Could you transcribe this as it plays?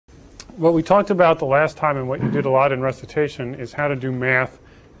what we talked about the last time and what you did a lot in recitation is how to do math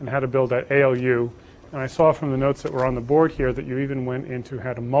and how to build that ALU. And I saw from the notes that were on the board here that you even went into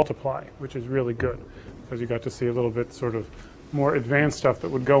how to multiply, which is really good because you got to see a little bit sort of more advanced stuff that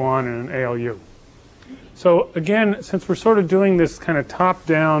would go on in an ALU. So again, since we're sort of doing this kind of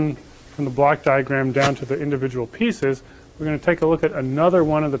top-down from the block diagram down to the individual pieces, we're going to take a look at another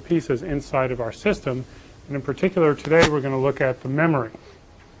one of the pieces inside of our system. And in particular, today we're going to look at the memory.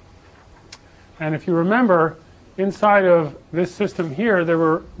 And if you remember, inside of this system here, there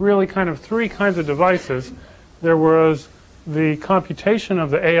were really kind of three kinds of devices. There was the computation of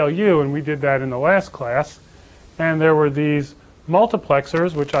the ALU, and we did that in the last class. And there were these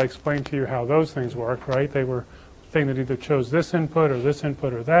multiplexers, which I explained to you how those things work, right? They were a thing that either chose this input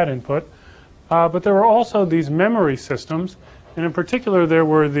or that input. But there were also these memory systems, and in particular there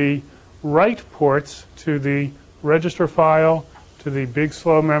were the write ports to the register file, to the big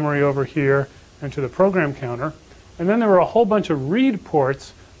slow memory over here, and to the program counter. And then there were a whole bunch of read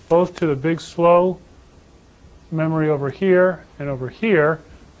ports, both to the big slow memory over here, and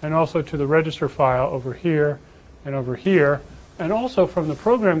also to the register file over here, and also from the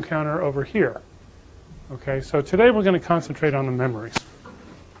program counter over here. Okay, so today we're going to concentrate on the memories.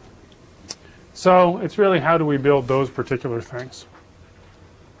 So it's really how do we build those particular things.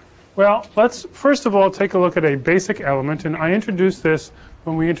 Well, let's first of all take a look at a basic element, and I introduced this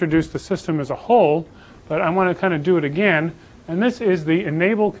when we introduced the system as a whole, but I want to kind of do it again, and this is the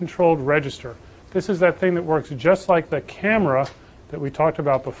enable controlled register. This is that thing that works just like the camera that we talked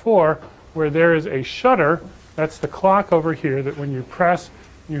about before, where there is a shutter, that's the clock over here, that when you press,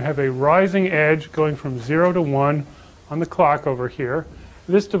 you have a rising edge going from 0 to 1 on the clock over here.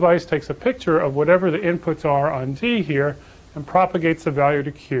 This device takes a picture of whatever the inputs are on D here and propagates the value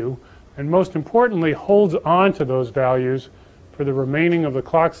to Q, and most importantly holds on to those values for the remaining of the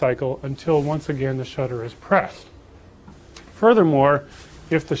clock cycle until once again the shutter is pressed. Furthermore,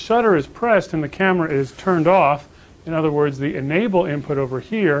 if the shutter is pressed and the camera is turned off, in other words the enable input over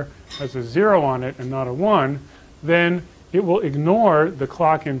here has a 0 on it and not a 1, then it will ignore the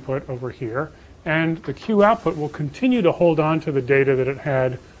clock input over here, and the Q output will continue to hold on to the data that it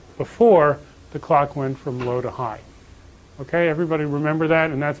had before the clock went from low to high. Okay, everybody remember that?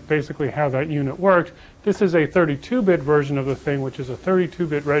 And that's basically how that unit worked. This is a 32-bit version of the thing, which is a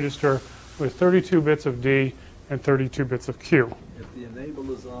 32-bit register with 32 bits of D and 32 bits of Q. If the enable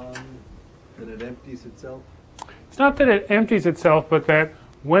is on, then it empties itself? It's not that it empties itself, but that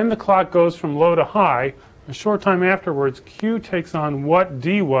when the clock goes from low to high, a short time afterwards, Q takes on what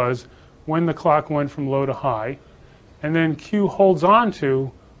D was when the clock went from low to high, and then Q holds on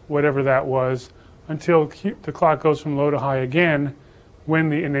to whatever that was until the clock goes from low to high again when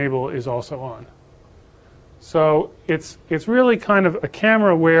the enable is also on. So it's really kind of a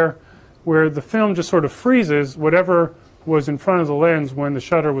camera where the film just sort of freezes whatever was in front of the lens when the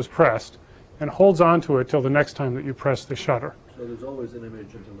shutter was pressed and holds on to it till the next time that you press the shutter. So there's always an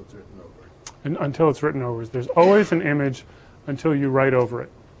image until it's written over. And until it's written over. There's always an image until you write over it.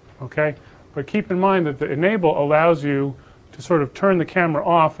 Okay? But keep in mind that the enable allows you to sort of turn the camera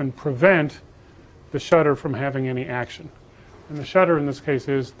off and prevent the shutter from having any action. And the shutter in this case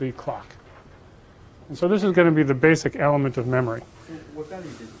is the clock. And so this is going to be the basic element of memory. So what value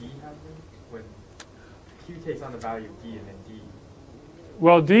does D have then? When Q takes on the value of D and then D?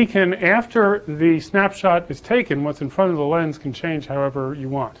 Well, D can, after the snapshot is taken, what's in front of the lens can change however you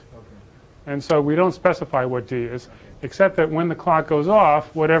want. Okay. And so we don't specify what D is, except that when the clock goes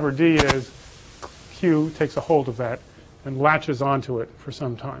off, whatever D is, Q takes a hold of that and latches onto it for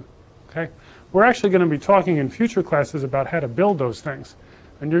some time. Okay? We're actually going to be talking in future classes about how to build those things.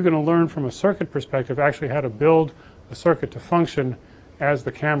 And you're going to learn from a circuit perspective actually how to build a circuit to function as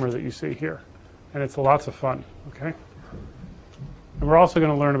the camera that you see here. And it's lots of fun. Okay? And we're also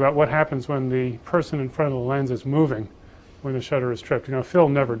going to learn about what happens when the person in front of the lens is moving when the shutter is tripped. You know,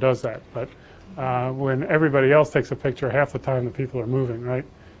 film never does that, but when everybody else takes a picture, half the time the people are moving, right?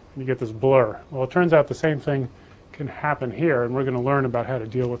 And you get this blur. Well, it turns out the same thing can happen here, and we're going to learn about how to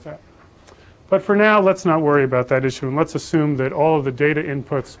deal with that. But for now, let's not worry about that issue, and let's assume that all of the data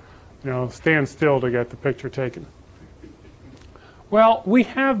inputs, stand still to get the picture taken. Well, we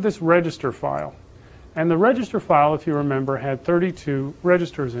have this register file. And the register file, if you remember, had 32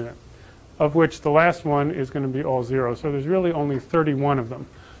 registers in it, of which the last one is going to be all 0. So there's really only 31 of them.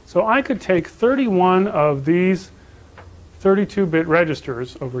 So I could take 31 of these 32-bit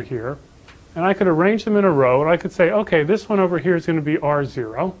registers over here, and I could arrange them in a row, and I could say, okay, this one over here is going to be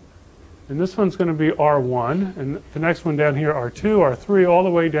R0, and this one's going to be R1, and the next one down here, R2, R3, all the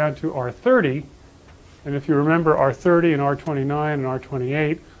way down to R30. And if you remember, R30 and R29 and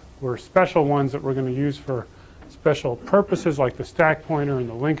R28 were special ones that we're going to use for special purposes, like the stack pointer and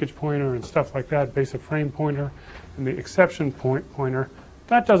the linkage pointer and stuff like that, basic frame pointer and the exception pointer.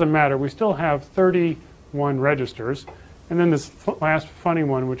 That doesn't matter. We still have 31 registers. And then this last funny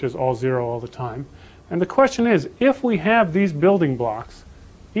one, which is all 0 all the time. And the question is, if we have these building blocks,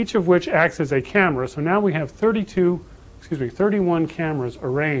 each of which acts as a camera, so now we have 31 cameras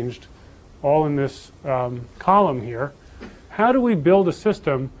arranged all in this column here, how do we build a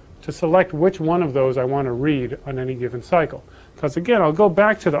system to select which one of those I want to read on any given cycle? Because again, I'll go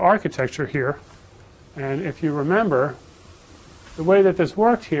back to the architecture here, and if you remember, the way that this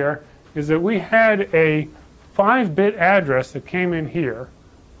worked here is that we had a 5-bit address that came in here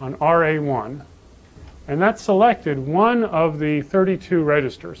on RA1, and that selected one of the 32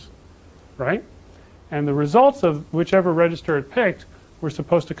 registers, right? And the results of whichever register it picked were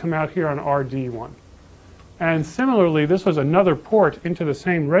supposed to come out here on RD1. And similarly, this was another port into the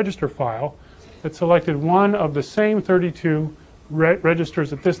same register file that selected one of the same 32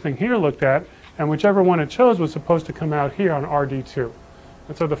 registers that this thing here looked at, and whichever one it chose was supposed to come out here on RD2.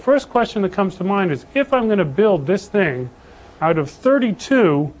 And so the first question that comes to mind is, if I'm going to build this thing out of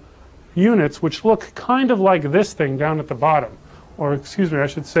 32 units which look kind of like this thing down at the bottom, or excuse me, I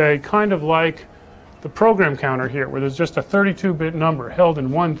should say kind of like the program counter here, where there's just a 32-bit number held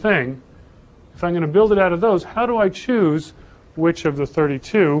in one thing, if I'm going to build it out of those, how do I choose which of the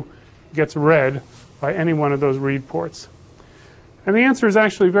 32 gets read by any one of those read ports? And the answer is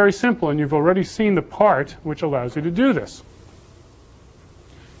actually very simple, and you've already seen the part which allows you to do this.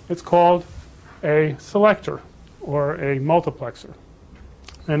 It's called a selector or a multiplexer.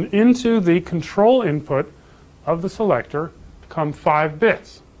 And into the control input of the selector come 5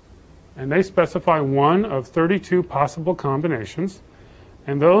 bits. And they specify one of 32 possible combinations.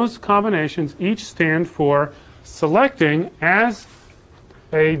 And those combinations each stand for selecting as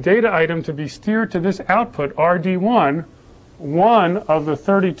a data item to be steered to this output, RD1, one of the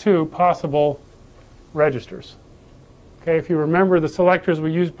 32 possible registers. Okay, if you remember the selectors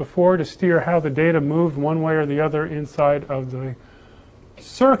we used before to steer how the data moved one way or the other inside of the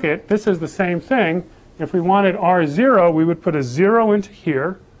circuit, this is the same thing. If we wanted R0, we would put a 0 into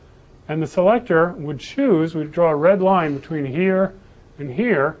here, and the selector would choose, we'd draw a red line between here and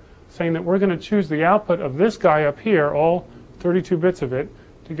here, saying that we're going to choose the output of this guy up here, all 32 bits of it,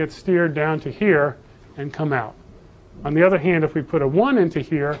 to get steered down to here and come out. On the other hand, if we put a 1 into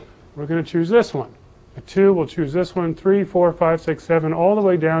here, we're going to choose this one. A 2, we'll choose this one, 3, 4, 5, 6, 7, all the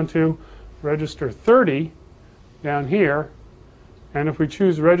way down to register 30 down here. And if we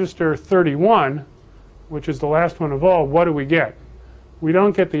choose register 31, which is the last one of all, what do we get? We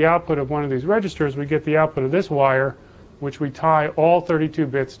don't get the output of one of these registers, we get the output of this wire, which we tie all 32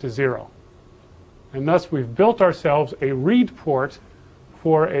 bits to 0. And thus we've built ourselves a read port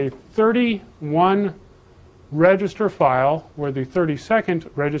for a 31 register file where the 32nd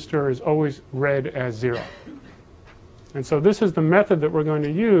register is always read as 0. And so this is the method that we're going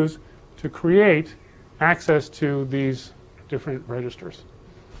to use to create access to these different registers.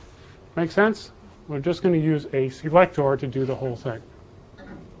 Make sense? We're just going to use a selector to do the whole thing.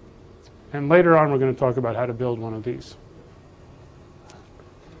 And later on we're going to talk about how to build one of these.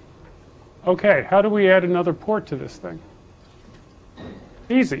 Okay, how do we add another port to this thing?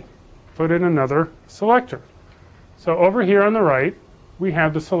 Easy. Put in another selector. So over here on the right, we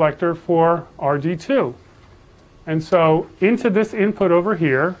have the selector for RD2. And so into this input over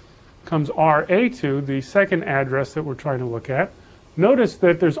here comes RA2, the second address that we're trying to look at. Notice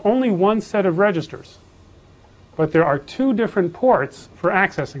that there's only one set of registers, but there are 2 different ports for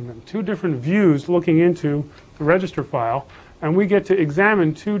accessing them, 2 different views looking into the register file, and we get to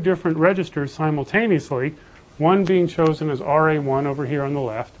examine 2 different registers simultaneously, one being chosen as RA1 over here on the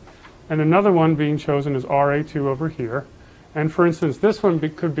left, and another one being chosen as RA2 over here. And for instance, this one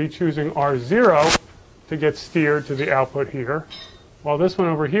could be choosing R0 to get steered to the output here, while this one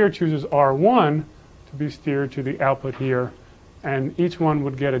over here chooses R1 to be steered to the output here, and each one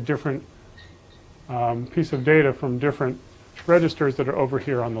would get a different piece of data from different registers that are over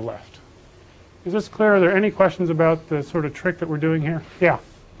here on the left. Is this clear? Are there any questions about the sort of trick that we're doing here? Yeah?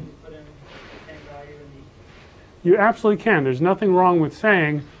 Can you put in the same value in You absolutely can. There's nothing wrong with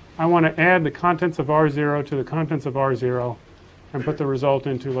saying, I want to add the contents of R0 to the contents of R0 and put the result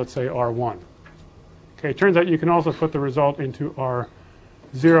into, let's say, R1. Okay, it turns out you can also put the result into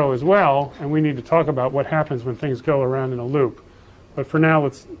R0 as well, and we need to talk about what happens when things go around in a loop. But for now,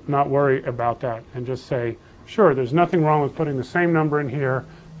 let's not worry about that and just say, sure, there's nothing wrong with putting the same number in here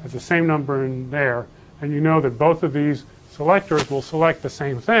as the same number in there, and you know that both of these selectors will select the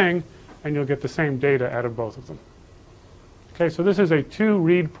same thing, and you'll get the same data out of both of them. Okay, so this is a 2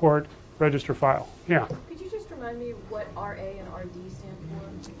 read port register file. Yeah, Could you just remind me what RA and RD stand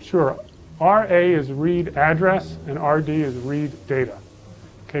for? sure. RA is read address and RD is read data.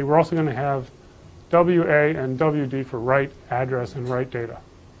 Okay, we're also going to have WA and WD for write address and write data.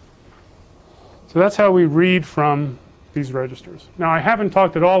 So that's how we read from these registers. Now, I haven't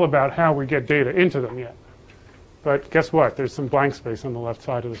talked at all about how we get data into them yet. But guess what? There's some blank space on the left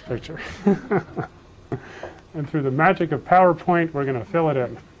side of this picture. And through the magic of PowerPoint, we're going to fill it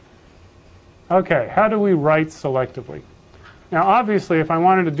in. Okay, how do we write selectively? Now, obviously, if I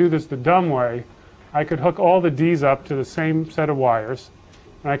wanted to do this the dumb way, I could hook all the Ds up to the same set of wires,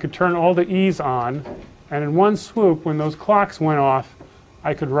 and I could turn all the Es on, and in one swoop, when those clocks went off,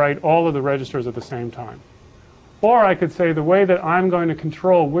 I could write all of the registers at the same time. Or I could say the way that I'm going to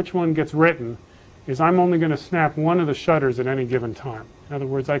control which one gets written is I'm only going to snap one of the shutters at any given time. In other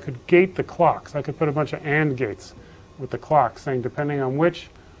words, I could gate the clocks. I could put a bunch of AND gates with the clocks, saying depending on which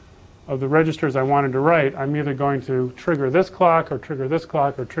of the registers I wanted to write, I'm either going to trigger this clock or trigger this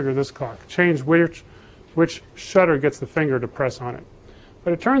clock or trigger this clock. Change which shutter gets the finger to press on it.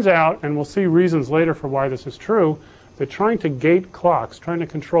 But it turns out, and we'll see reasons later for why this is true, that trying to gate clocks, trying to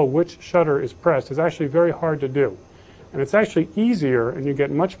control which shutter is pressed, is actually very hard to do. And it's actually easier, and you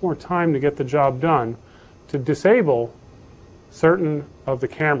get much more time to get the job done, to disable certain of the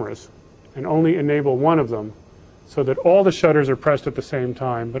cameras and only enable one of them so that all the shutters are pressed at the same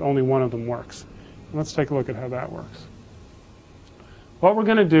time, but only one of them works. And let's take a look at how that works. What we're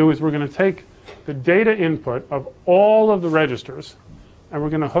going to do is we're going to take the data input of all of the registers, and we're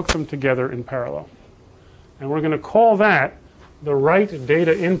going to hook them together in parallel. And we're going to call that the write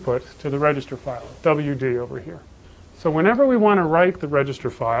data input to the register file, WD over here. So whenever we want to write the register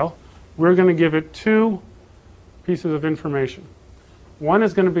file, we're going to give it 2 pieces of information. One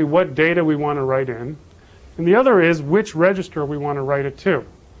is going to be what data we want to write in, and the other is which register we want to write it to.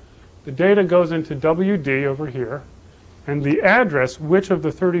 The data goes into WD over here, and the address, which of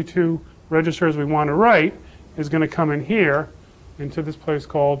the 32 registers we want to write, is going to come in here into this place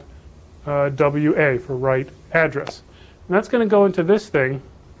called WA for write address. And that's going to go into this thing.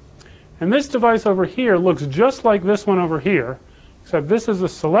 And this device over here looks just like this one over here, except this is a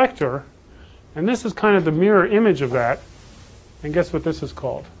selector, and this is kind of the mirror image of that. And guess what this is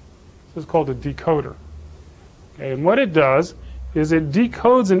called? This is called a decoder. Okay, and what it does is it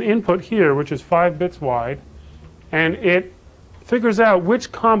decodes an input here, which is 5 bits wide, and it figures out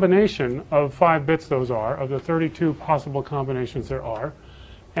which combination of 5 bits those are, of the 32 possible combinations there are.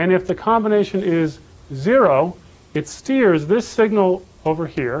 And if the combination is 0, it steers this signal over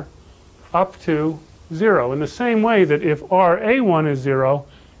here up to 0, in the same way that if RA1 is 0,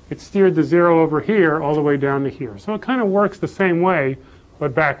 it steered the 0 over here all the way down to here. So it kind of works the same way,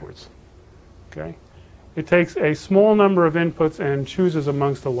 but backwards. Okay? It takes a small number of inputs and chooses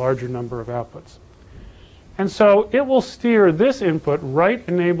amongst a larger number of outputs. And so it will steer this input, write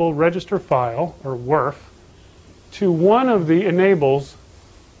enable register file, or WRF, to one of the enables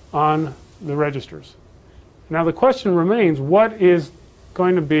on the registers. Now the question remains, what is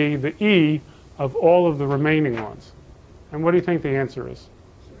going to be the E of all of the remaining ones? And what do you think the answer is?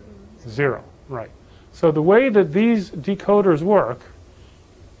 0, right. So the way that these decoders work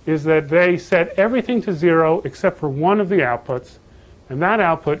is that they set everything to 0 except for one of the outputs, and that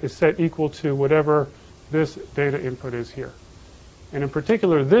output is set equal to whatever this data input is here. And in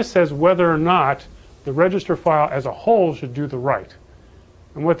particular, this says whether or not the register file as a whole should do the write.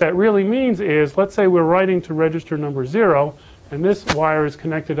 And what that really means is, let's say we're writing to register number 0, and this wire is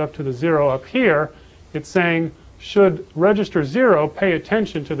connected up to the 0 up here. It's saying, should register 0 pay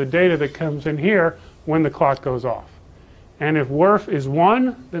attention to the data that comes in here when the clock goes off? And if WRF is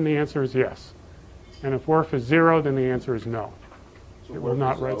 1, then the answer is yes. And if WRF is 0, then the answer is no. So it will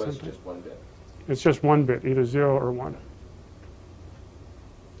not write something. Just 1 bit. It's just 1 bit, either 0 or 1.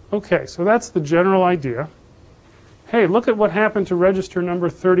 Okay, so that's the general idea. Hey, look at what happened to register number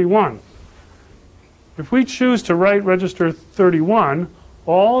 31. If we choose to write register 31,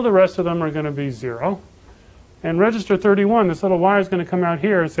 all the rest of them are going to be 0. And register 31, this little wire is going to come out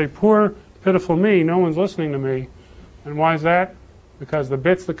here and say, poor, pitiful me, no one's listening to me. And why is that? Because the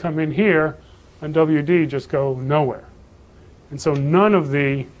bits that come in here on WD just go nowhere. And so none of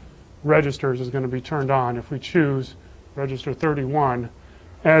the registers is going to be turned on if we choose register 31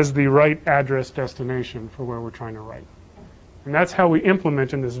 as the write address destination for where we're trying to write. And that's how we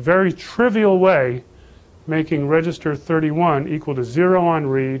implement in this very trivial way, making register 31 equal to 0 on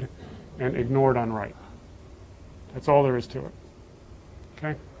read and ignored on write. That's all there is to it.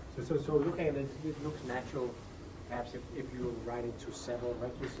 Okay? So looking at it, it looks natural, perhaps if you write it to several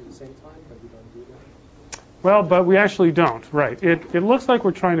registers at the same time, but we don't do that. Well, but we actually don't, right. It looks like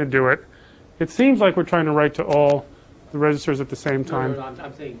we're trying to do it. It seems like we're trying to write to all the registers at the same time. No,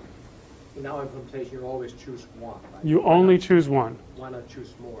 I'm saying, in our implementation, you always choose one. Right? You only choose one. Why not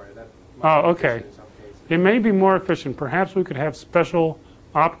choose more? That Oh, might be okay. efficient in some cases. It may be more efficient. Perhaps we could have special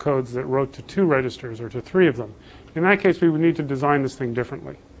opcodes that wrote to 2 registers or to 3 of them. In that case, we would need to design this thing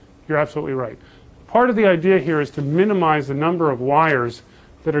differently. You're absolutely right. Part of the idea here is to minimize the number of wires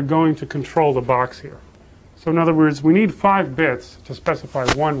that are going to control the box here. So in other words, we need 5 bits to specify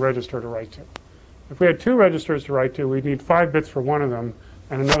 1 register to write to. If we had 2 registers to write to, we'd need 5 bits for one of them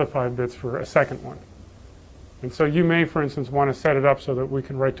and another 5 bits for a second one. And so you may, for instance, want to set it up so that we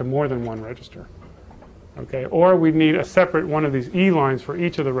can write to more than 1 register. Okay, or we'd need a separate one of these E lines for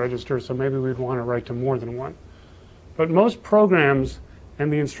each of the registers, so maybe we'd want to write to more than 1. But most programs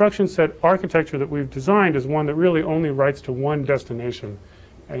and the instruction set architecture that we've designed is one that really only writes to 1 destination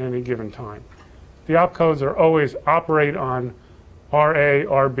at any given time. The opcodes are always operate on RA,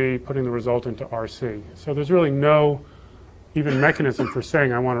 RB, putting the result into RC. So there's really no even mechanism for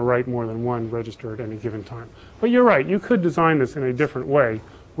saying I want to write more than 1 register at any given time. But you're right, you could design this in a different way,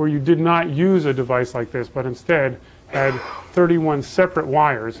 where you did not use a device like this, but instead had 31 separate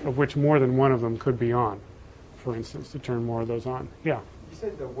wires, of which more than one of them could be on, for instance, to turn more of those on. Yeah, You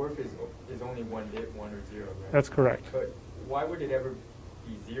said the work is only 1 bit, 1 or 0, right? that's correct. But why would it ever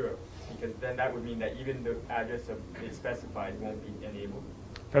be 0? Because then that would mean that even the address of it specified won't be enabled.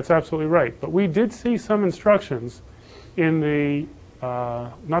 That's absolutely right. But we did see some instructions in the,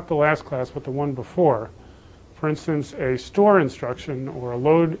 not the last class, but the one before. For instance, a store instruction or a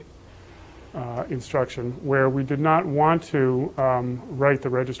load instruction where we did not want to write the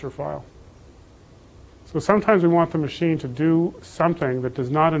register file. So sometimes we want the machine to do something that does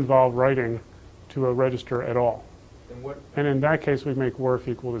not involve writing to a register at all. And in that case, we make WRF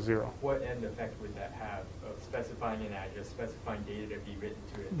equal to 0. What end effect would that have of specifying an address, specifying data to be written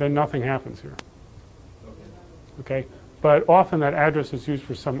to it? Then nothing happens here. Okay. Okay? But often that address is used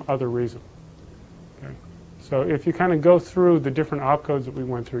for some other reason. Okay? So if you kind of go through the different opcodes that we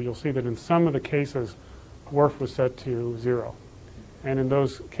went through, you'll see that in some of the cases, WRF was set to 0. And in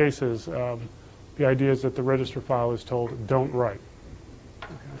those cases, the idea is that the register file is told, don't write.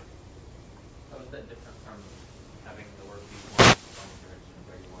 Okay. How is that different from having the word be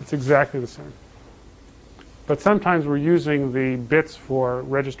 1 It's exactly the same. But sometimes we're using the bits for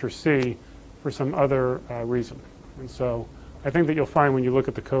register C for some other reason. And so I think that you'll find when you look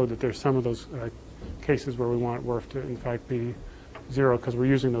at the code that there's some of those cases where we want WRF to, in fact, be 0 because we're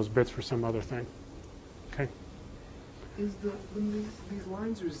using those bits for some other thing. Okay? When these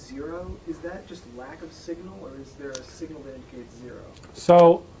lines are 0, is that just lack of signal, or is there a signal that indicates 0?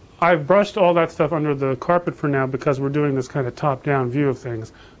 So I've brushed all that stuff under the carpet for now because we're doing this kind of top-down view of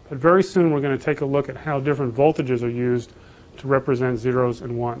things. But very soon we're going to take a look at how different voltages are used to represent 0s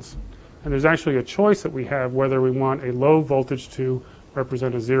and 1s. And there's actually a choice that we have whether we want a low voltage to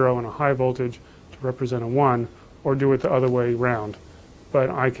represent a 0 and a high voltage to represent a 1, or do it the other way around. But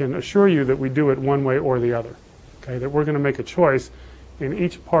I can assure you that we do it one way or the other. Okay, that we're going to make a choice in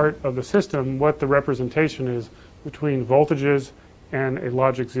each part of the system what the representation is between voltages and a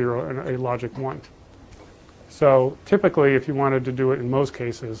logic 0 and a logic 1. So typically, if you wanted to do it in most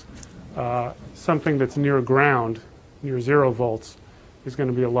cases, something that's near ground, near 0 volts, is going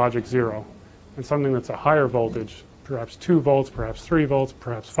to be a logic 0. And something that's a higher voltage, perhaps 2 volts, perhaps 3 volts,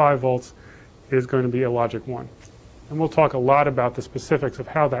 perhaps 5 volts, is going to be a logic 1. And we'll talk a lot about the specifics of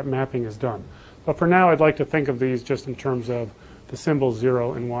how that mapping is done. But for now, I'd like to think of these just in terms of the symbols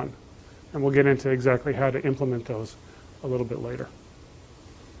 0 and 1. And we'll get into exactly how to implement those a little bit later.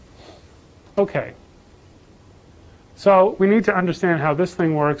 Okay. So we need to understand how this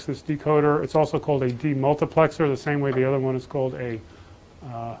thing works, this decoder. It's also called a demultiplexer, the same way the other one is called a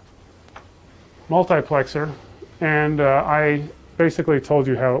multiplexer. And I basically told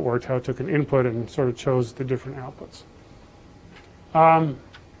you how it worked, how it took an input and sort of chose the different outputs.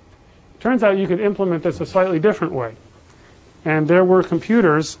 Turns out you could implement this a slightly different way. And there were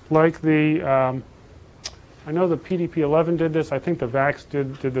computers like the, I know the PDP-11 did this, I think the VAX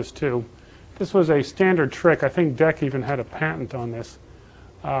did this too. This was a standard trick, I think DEC even had a patent on this,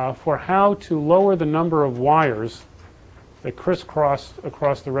 for how to lower the number of wires that crisscross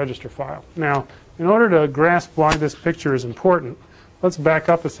across the register file. Now, in order to grasp why this picture is important, let's back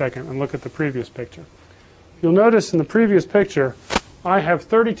up a second and look at the previous picture. You'll notice in the previous picture, I have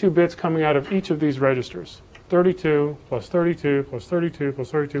 32 bits coming out of each of these registers. 32 plus 32 plus 32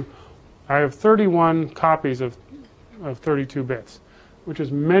 plus 32. I have 31 copies of 32 bits, which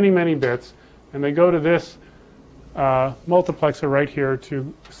is many, many bits. And they go to this multiplexer right here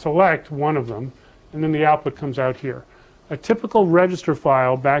to select one of them. and then the output comes out here. A typical register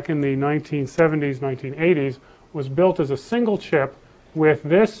file back in the 1970s, 1980s was built as a single chip with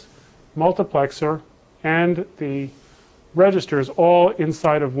this multiplexer and the registers all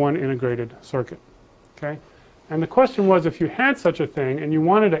inside of one integrated circuit. Okay? And the question was, if you had such a thing and you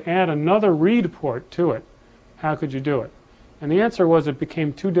wanted to add another read port to it, how could you do it? And the answer was it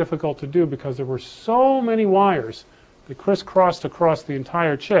became too difficult to do because there were so many wires that crisscrossed across the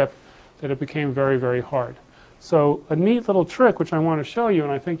entire chip that it became very, very hard. So a neat little trick, which I want to show you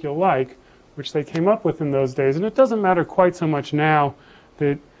and I think you'll like, which they came up with in those days, and it doesn't matter quite so much now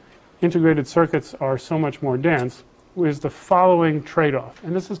that integrated circuits are so much more dense, is the following trade-off.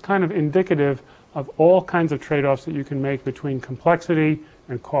 And this is kind of indicative of all kinds of trade-offs that you can make between complexity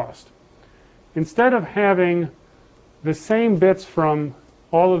and cost. Instead of having the same bits from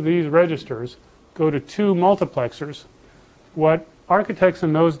all of these registers go to two multiplexers, what architects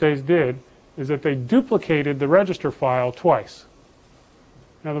in those days did is that they duplicated the register file twice.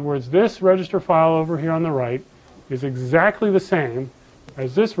 In other words, this register file over here on the right is exactly the same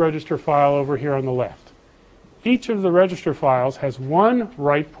as this register file over here on the left. Each of the register files has one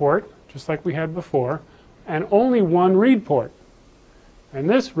write port, just like we had before, and only one read port. And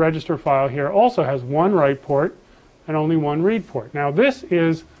this register file here also has one write port and only one read port. Now this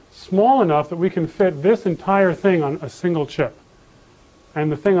is small enough that we can fit this entire thing on a single chip.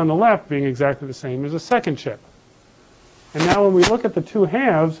 And the thing on the left being exactly the same as a second chip. And now when we look at the two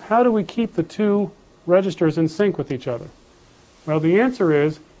halves, how do we keep the two registers in sync with each other? Well, the answer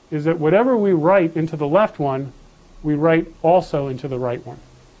is that whatever we write into the left one, we write also into the right one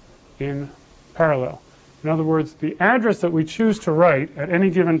in parallel. In other words, the address that we choose to write at any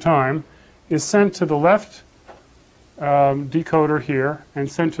given time is sent to the left decoder here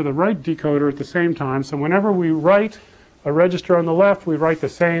and sent to the right decoder at the same time. So whenever we write a register on the left, we write the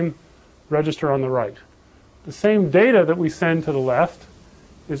same register on the right. The same data that we send to the left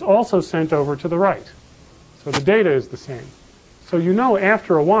is also sent over to the right. So the data is the same. So you know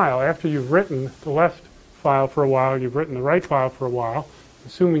after a while, after you've written the left file for a while, you've written the right file for a while,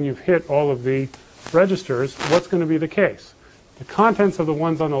 assuming you've hit all of the registers, what's going to be the case? The contents of the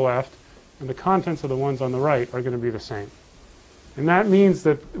ones on the left and the contents of the ones on the right are going to be the same. And that means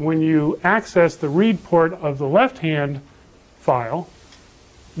that when you access the read port of the left-hand file,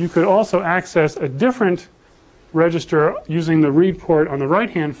 you could also access a different register using the read port on the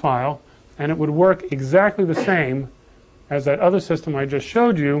right-hand file, and it would work exactly the same as that other system I just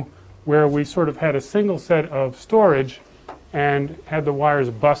showed you, where we sort of had a single set of storage and had the wires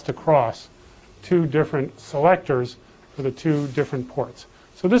bust across two different selectors for the two different ports.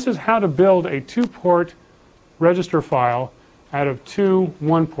 So this is how to build a two-port register file out of two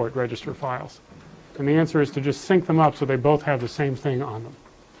one-port register files. And the answer is to just sync them up so they both have the same thing on them.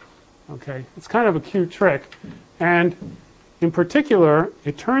 Okay, it's kind of a cute trick. And in particular,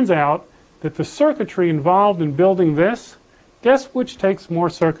 it turns out that the circuitry involved in building this, guess which takes more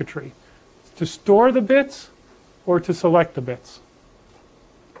circuitry? To store the bits or to select the bits?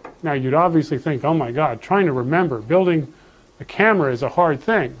 Now you'd obviously think, oh my God, trying to remember, building a camera is a hard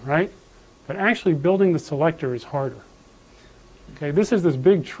thing, right? But actually building the selector is harder. Okay, this is this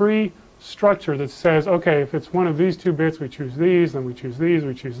big tree structure that says, okay, if it's one of these two bits, we choose these, then we choose these,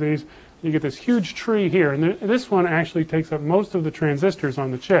 we choose these. You get this huge tree here, and this one actually takes up most of the transistors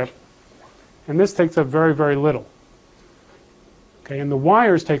on the chip, and this takes up very, very little. Okay, and the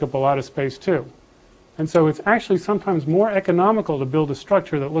wires take up a lot of space too. And so it's actually sometimes more economical to build a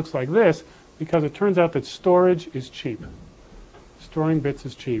structure that looks like this because it turns out that storage is cheap. Storing bits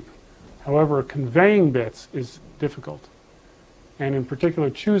is cheap. However, conveying bits is difficult. And in particular,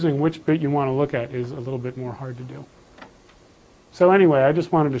 choosing which bit you want to look at is a little bit more hard to do. So anyway, I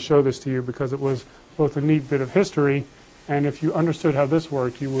just wanted to show this to you because it was both a neat bit of history, and if you understood how this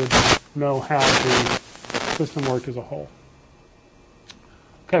worked, you would know how the system worked as a whole.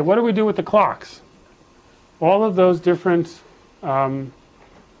 Okay, what do we do with the clocks? All of those different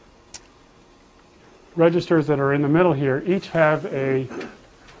registers that are in the middle here each have a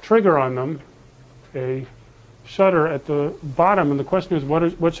trigger on them, a shutter at the bottom, and the question is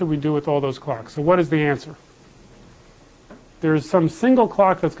what should we do with all those clocks? So what is the answer? There's some single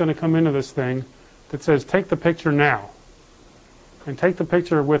clock that's going to come into this thing that says take the picture now, and take the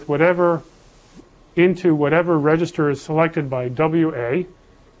picture with whatever into whatever register is selected by WA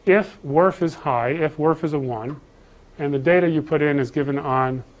if WRF is high, if WRF is a 1, and the data you put in is given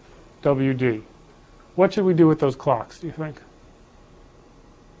on WD. What should we do with those clocks, do you think?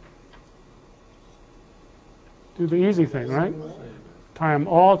 Do the easy thing, right? Tie them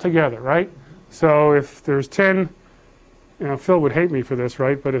all together, right? So if there's 10 Phil would hate me for this,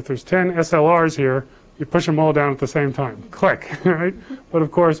 right? But if there's 10 SLRs here, you push them all down at the same time. Click, right? But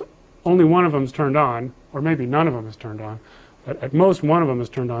of course, only one of them is turned on, or maybe none of them is turned on. But at most, one of them is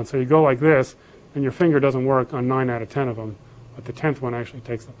turned on. So you go like this, and your finger doesn't work on 9 out of 10 of them, but the 10th one actually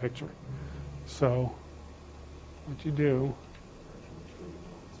takes the picture. So what you do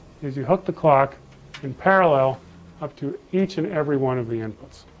is you hook the clock in parallel up to each and every one of the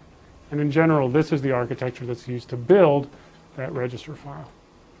inputs. And in general, this is the architecture that's used to build that register file.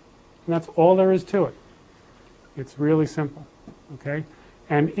 And that's all there is to it. It's really simple, okay?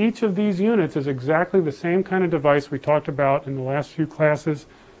 And each of these units is exactly the same kind of device we talked about in the last few classes,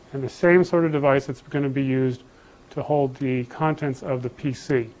 and the same sort of device that's going to be used to hold the contents of the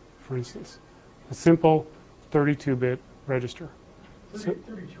PC, for instance. A simple 32-bit register.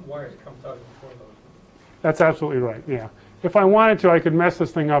 32 wires comes out before those. That's absolutely right, yeah. If I wanted to, I could mess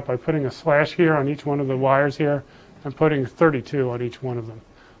this thing up by putting a slash here on each one of the wires here and putting 32 on each one of them.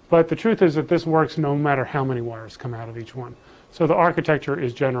 But the truth is that this works no matter how many wires come out of each one. So the architecture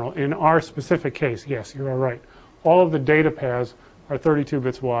is general. In our specific case, yes, you are right. All of the data paths are 32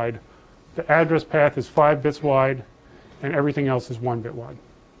 bits wide. The address path is 5 bits wide, and everything else is 1 bit wide.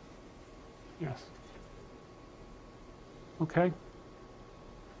 Yes. Okay.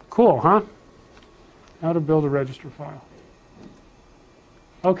 Cool, huh? How to build a register file.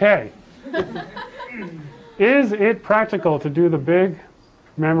 Okay. Is it practical to do the big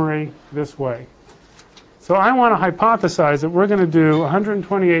memory this way? So I want to hypothesize that we're going to do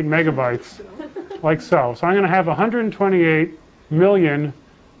 128 megabytes like so. So I'm going to have 128 million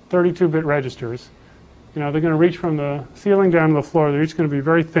 32-bit registers. You know, they're going to reach from the ceiling down to the floor. They're each going to be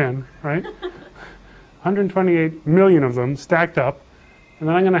very thin, right? 128 million of them stacked up. And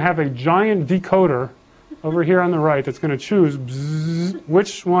then I'm going to have a giant decoder over here on the right that's going to choose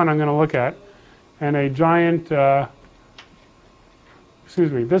which one I'm going to look at. And a giant,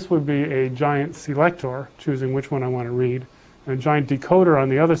 this would be a giant selector choosing which one I want to read. And a giant decoder on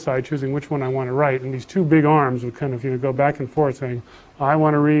the other side choosing which one I want to write. And these two big arms would kind of go back and forth saying, I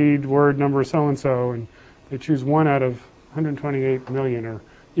want to read word number so-and-so. And they choose one out of 128 million or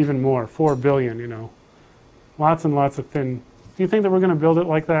even more, 4 billion, you know. Lots and lots of thin. Do you think that we're going to build it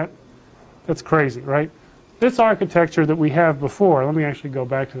like that? That's crazy, right? This architecture that we have before, let me actually go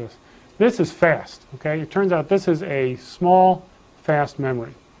back to this. This is fast, okay? It turns out this is a small, fast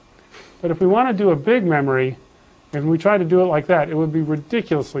memory. But if we want to do a big memory, and we try to do it like that, it would be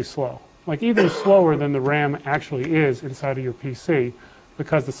ridiculously slow. Like even slower than the RAM actually is inside of your PC,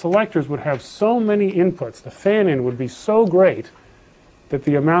 because the selectors would have so many inputs. The fan-in would be so great that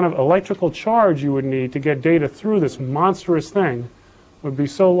the amount of electrical charge you would need to get data through this monstrous thing would be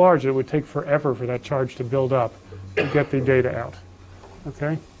so large that it would take forever for that charge to build up to get the data out.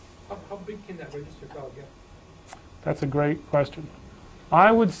 Okay? How big can that register file get? That's a great question.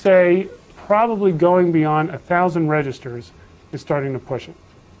 I would say probably going beyond 1,000 registers is starting to push it.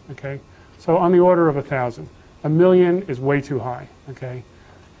 Okay? So on the order of 1,000. 1 million is way too high. Okay?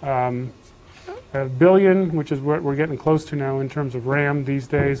 1 billion, which is what we're getting close to now in terms of RAM these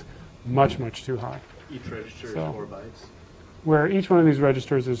days, much, much too high. Each register is 4 bytes. Where each one of these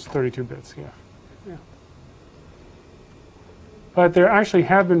registers is 32 bits, yeah. But there actually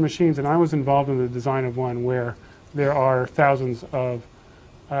have been machines, and I was involved in the design of one, where there are thousands of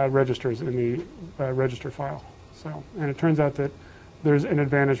registers in the register file. So, and it turns out that there's an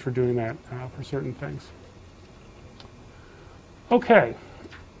advantage for doing that for certain things. Okay,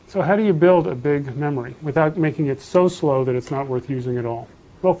 so how do you build a big memory without making it so slow that it's not worth using at all?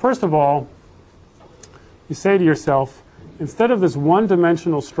 Well, first of all, you say to yourself, instead of this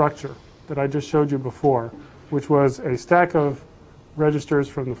one-dimensional structure that I just showed you before, which was a stack of registers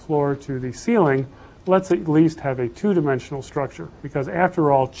from the floor to the ceiling, let's at least have a two-dimensional structure. Because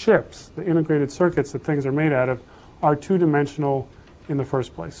after all, chips, the integrated circuits that things are made out of, are two-dimensional in the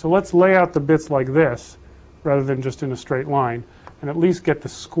first place. So let's lay out the bits like this, rather than just in a straight line, and at least get the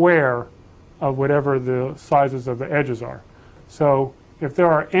square of whatever the sizes of the edges are. So if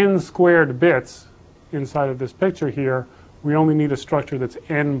there are n squared bits inside of this picture here, we only need a structure that's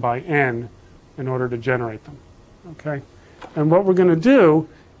n by n in order to generate them. Okay? And what we're going to do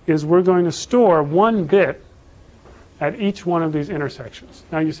is we're going to store 1 bit at each one of these intersections.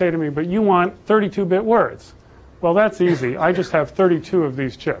 Now you say to me, but you want 32-bit words. Well, that's easy. I just have 32 of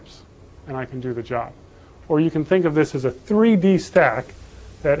these chips, and I can do the job. Or you can think of this as a 3D stack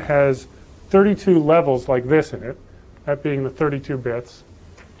that has 32 levels like this in it, that being the 32 bits.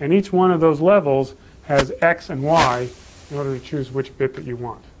 And each one of those levels has X and Y in order to choose which bit that you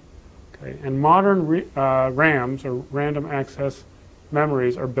want. Okay? And modern RAMs, or random access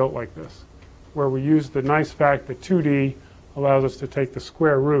memories, are built like this, where we use the nice fact that 2D allows us to take the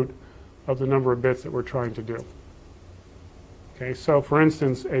square root of the number of bits that we're trying to do. Okay, so for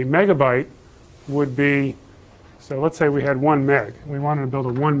instance, a megabyte would be, so let's say we had 1 meg. We wanted to build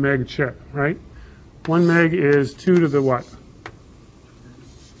a 1 meg chip, right? 1 meg is 2 to the what?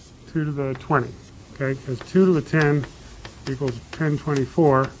 2 to the 20, okay? Because 2 to the 10 equals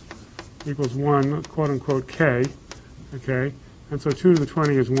 1024 equals 1, quote-unquote, k, okay? And so 2 to the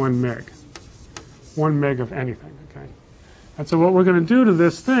 20 is 1 meg. 1 meg of anything, okay? And so what we're going to do to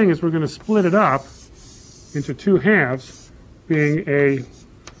this thing is we're going to split it up into 2 halves, being a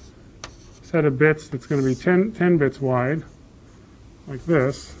set of bits that's going to be 10 bits wide, like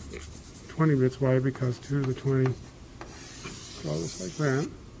this, 20 bits wide because 2 to the 20, draw this like that,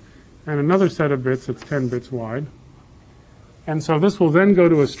 and another set of bits that's 10 bits wide. And so this will then go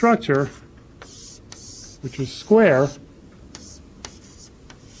to a structure which is square,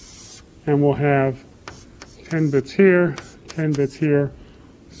 and we'll have 10 bits here, 10 bits here,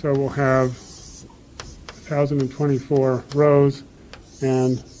 so we'll have 1,024 rows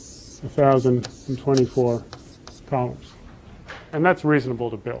and 1,024 columns. And that's reasonable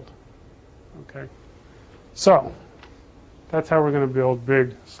to build. Okay? So, that's how we're going to build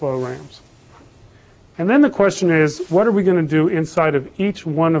big, slow RAMs. And then the question is, what are we going to do inside of each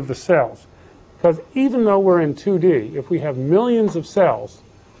one of the cells? Because even though we're in 2D, if we have millions of cells,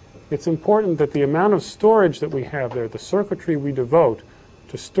 it's important that the amount of storage that we have there, the circuitry we devote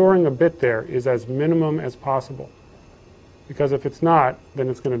to storing a bit there, is as minimum as possible. Because if it's not, then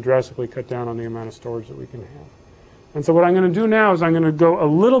it's going to drastically cut down on the amount of storage that we can have. And so what I'm going to do now is I'm going to go a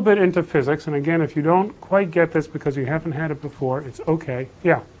little bit into physics. And again, if you don't quite get this because you haven't had it before, it's okay.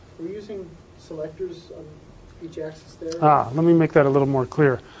 Yeah? Are we using selectors on each axis there? Let me make that a little more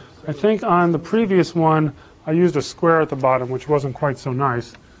clear. I think on the previous one, I used a square at the bottom, which wasn't quite so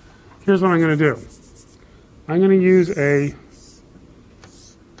nice. Here's what I'm going to do. I'm going to use a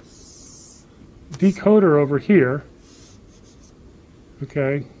decoder over here.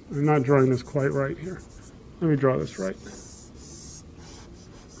 Okay, I'm not drawing this quite right here. Let me draw this right.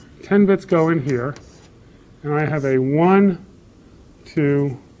 10 bits go in here, and I have a 1,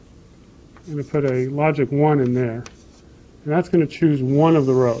 2, I'm going to put a logic 1 in there, and that's going to choose one of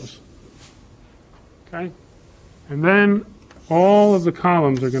the rows. Okay? And then all of the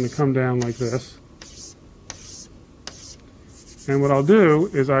columns are going to come down like this. And what I'll do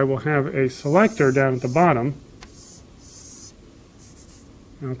is I will have a selector down at the bottom.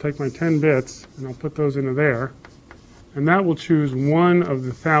 And I'll take my 10 bits and I'll put those into there. And that will choose one of the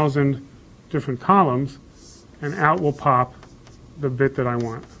 1,000 different columns, and out will pop the bit that I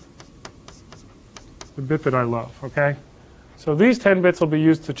want. The bit that I love, okay? So these 10 bits will be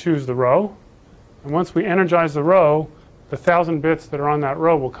used to choose the row. And once we energize the row, the 1,000 bits that are on that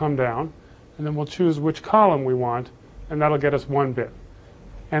row will come down. And then we'll choose which column we want, and that'll get us 1 bit.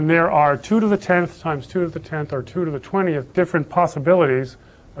 And there are 2 to the 10th times 2 to the 10th or 2 to the 20th different possibilities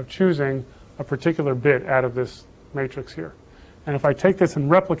of choosing a particular bit out of this matrix here. And if I take this and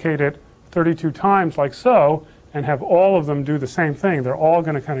replicate it 32 times like so, and have all of them do the same thing, they're all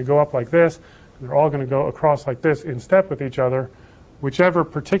going to kind of go up like this, and they're all going to go across like this in step with each other. Whichever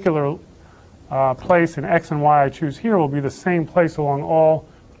particular place in X and Y I choose here will be the same place along all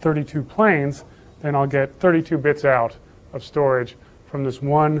 32 planes, then I'll get 32 bits out of storage from this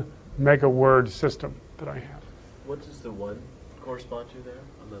 1 mega word system that I have. What does the 1 correspond to there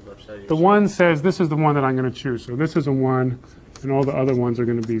on the left side of your The 1 says this is the one that I'm going to choose. So this is a 1, and all the other ones are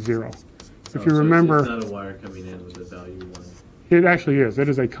going to be 0. If you remember, it's not a wire coming in with a value 1. it actually is. It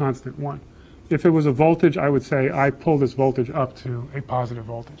is a constant 1. If it was a voltage, I would say I pull this voltage up to a positive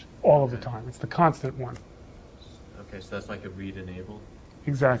voltage all of the time. It's the constant 1. Okay, so that's like a read enable.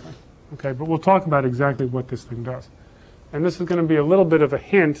 Exactly. Okay, but we'll talk about exactly what this thing does. And this is going to be a little bit of a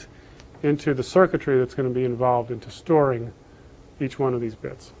hint into the circuitry that's going to be involved into storing each one of these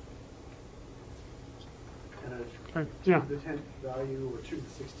bits. And Okay, yeah. 2 to the 10th value, or 2 to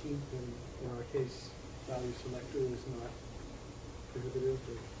the 16th, in our case, value selector is not prohibitive.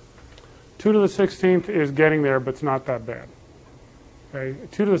 2 to the 16th is getting there, but it's not that bad. Okay,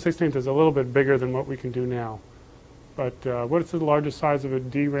 2 to the 16th is a little bit bigger than what we can do now. But what is the largest size of a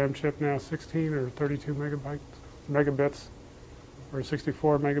DRAM chip now? 16 or 32 megabits, or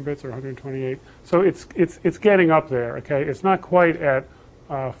 64 megabits, or 128? So it's getting up there. Okay, it's not quite at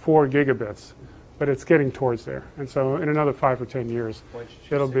 4 gigabits, but it's getting towards there. And so in another 5 or 10 years,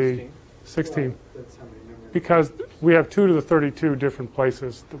 it'll be 16. That's how many memory. Because we have 2 to the 32 different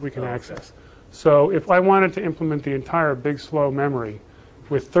places that we can access. So if I wanted to implement the entire big slow memory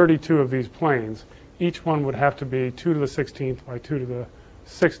with 32 of these planes, each one would have to be 2 to the 16th by 2 to the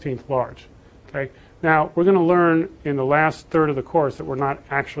 16th large. Okay? Now, we're going to learn in the last third of the course that we're not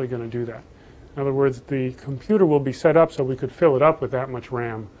actually going to do that. In other words, the computer will be set up so we could fill it up with that much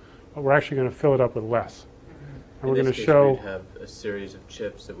RAM, but we're actually going to fill it up with less. And we're going to show... we'd have a series of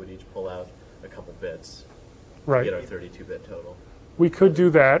chips that would each pull out a couple bits Right. to get our 32-bit total. We could do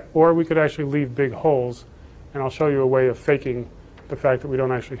that, or we could actually leave big holes, and I'll show you a way of faking the fact that we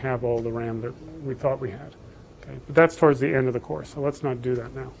don't actually have all the RAM that we thought we had. Okay? But that's towards the end of the course, so let's not do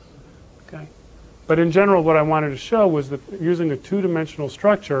that now. Okay? But in general, what I wanted to show was that using a two-dimensional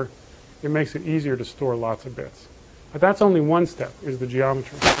structure, it makes it easier to store lots of bits. But that's only one step, is the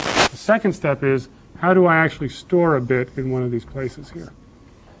geometry. The second step is, how do I actually store a bit in one of these places here?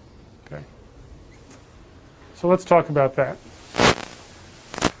 Okay. So let's talk about that.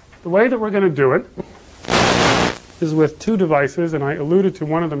 The way that we're going to do it is with two devices, and I alluded to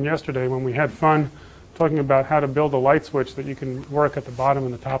one of them yesterday when we had fun talking about how to build a light switch that you can work at the bottom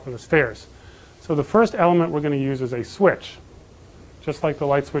and the top of the stairs. So the first element we're going to use is a switch, just like the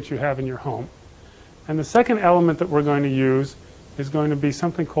light switch you have in your home. And the second element that we're going to use is going to be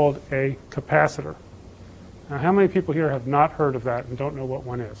something called a capacitor. Now, how many people here have not heard of that and don't know what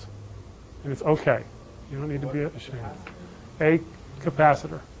one is? And it's okay. You don't need to be ashamed. A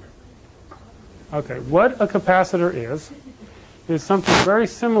capacitor. Okay, what a capacitor is something very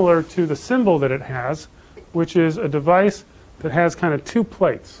similar to the symbol that it has, which is a device that has kind of two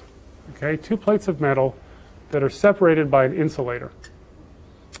plates. Okay, two plates of metal that are separated by an insulator.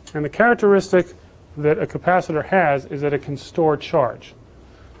 And the characteristic that a capacitor has is that it can store charge.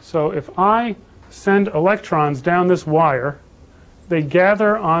 So if I send electrons down this wire, they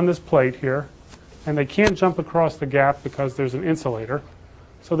gather on this plate here, and they can't jump across the gap because there's an insulator.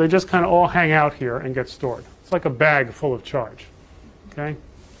 So they just kind of all hang out here and get stored. It's like a bag full of charge. Okay?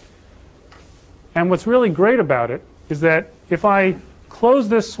 And what's really great about it is that if I close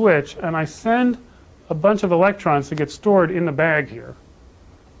this switch and I send a bunch of electrons to get stored in the bag here,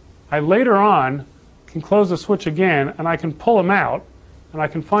 I later on can close the switch again and I can pull them out and I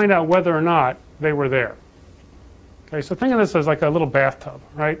can find out whether or not they were there. Okay, so think of this as like a little bathtub,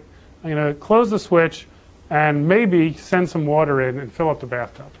 right? I'm going to close the switch and maybe send some water in and fill up the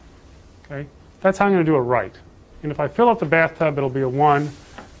bathtub. Okay, that's how I'm going to do it right. And if I fill up the bathtub, it'll be a 1.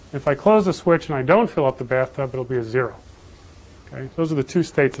 If I close the switch and I don't fill up the bathtub, it'll be a 0. Okay, those are the two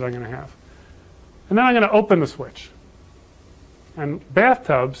states that I'm going to have. And then I'm going to open the switch. And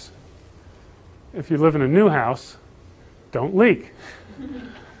bathtubs, if you live in a new house, don't leak.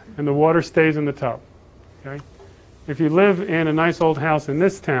 And the water stays in the tub. Okay? If you live in a nice old house in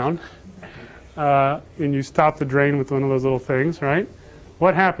this town, and you stop the drain with one of those little things, right?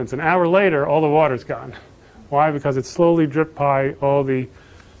 What happens? An hour later, all the water's gone. Why? Because it slowly dripped by all the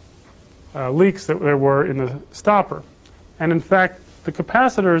leaks that there were in the stopper. And in fact, the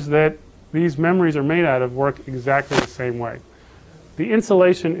capacitors that these memories are made out of work exactly the same way. The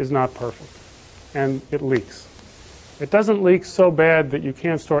insulation is not perfect, and it leaks. It doesn't leak so bad that you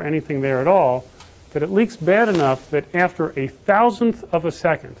can't store anything there at all, but it leaks bad enough that after a 1,000th of a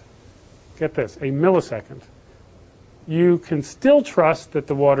second, get this, a millisecond, you can still trust that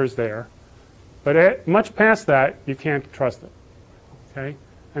the water's there, but much past that, you can't trust it. Okay?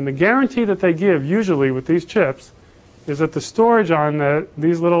 And the guarantee that they give, usually with these chips, is that the storage on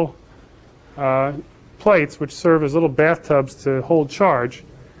these little plates, which serve as little bathtubs to hold charge,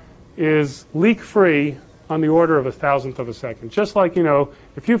 is leak-free on the order of a 1,000th of a second. Just like, you know,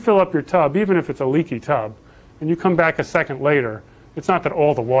 if you fill up your tub, even if it's a leaky tub, and you come back a second later, it's not that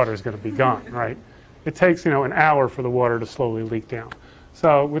all the water is going to be gone, right? It takes, you know, an hour for the water to slowly leak down.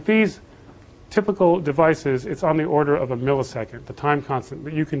 So with these typical devices, it's on the order of a millisecond, the time constant,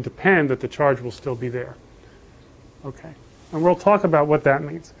 but you can depend that the charge will still be there. Okay, and we'll talk about what that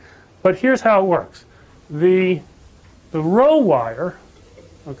means. But here's how it works. The row wire,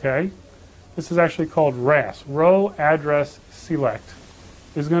 okay, this is actually called RAS, Row Address Select,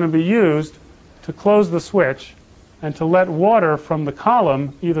 is going to be used to close the switch and to let water from the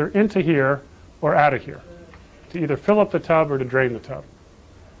column either into here or out of here, to either fill up the tub or to drain the tub.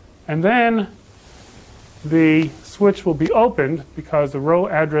 And then the switch will be opened because the row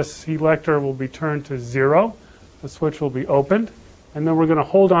address selector will be turned to 0. The switch will be opened, and then we're going to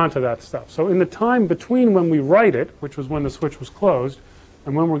hold on to that stuff. So in the time between when we write it, which was when the switch was closed,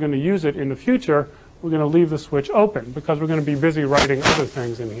 and when we're going to use it in the future, we're going to leave the switch open because we're going to be busy writing other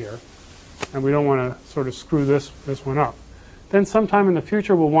things in here, and we don't want to sort of screw this one up. Then sometime in the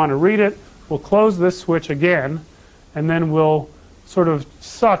future we'll want to read it, we'll close this switch again, and then we'll sort of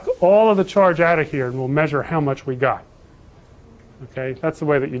suck all of the charge out of here and we'll measure how much we got. Okay, that's the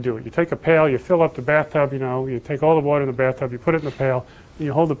way that you do it. You take a pail, you fill up the bathtub, you take all the water in the bathtub, you put it in the pail, and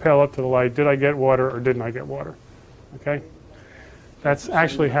you hold the pail up to the light. Did I get water or didn't I get water? Okay? That's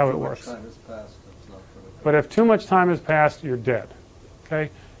actually how it works. But if too much time has passed, you're dead. Okay?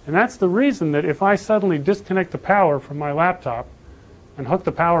 And that's the reason that if I suddenly disconnect the power from my laptop and hook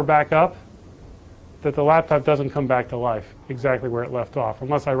the power back up, that the laptop doesn't come back to life exactly where it left off,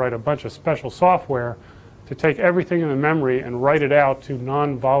 unless I write a bunch of special software to take everything in the memory and write it out to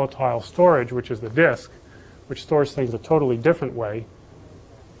non-volatile storage, which is the disk, which stores things a totally different way.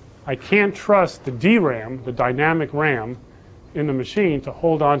 I can't trust the DRAM, the dynamic RAM, in the machine to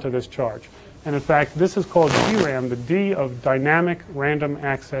hold on to this charge. And in fact, this is called DRAM, the D of dynamic random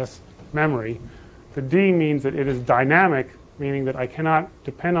access memory. The D means that it is dynamic, meaning that I cannot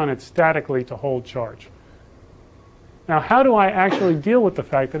depend on it statically to hold charge. Now, how do I actually deal with the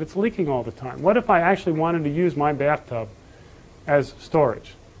fact that it's leaking all the time? What if I actually wanted to use my bathtub as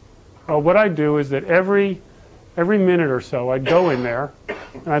storage? Well, what I'd do is that every minute or so, I'd go in there,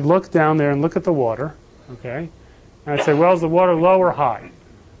 and I'd look down there and look at the water, okay? And I'd say, well, is the water low or high?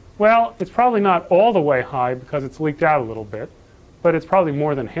 Well, it's probably not all the way high because it's leaked out a little bit, but it's probably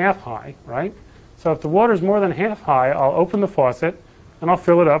more than half high, right? So if the water's more than half high, I'll open the faucet, and I'll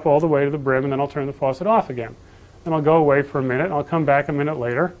fill it up all the way to the brim, and then I'll turn the faucet off again. And I'll go away for a minute, and I'll come back a minute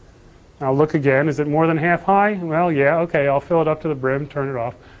later, and I'll look again. Is it more than half high? Well, yeah, okay, I'll fill it up to the brim, turn it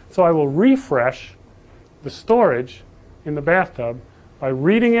off. So I will refresh the storage in the bathtub by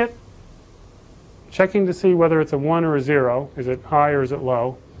reading it, checking to see whether it's a 1 or a 0, is it high or is it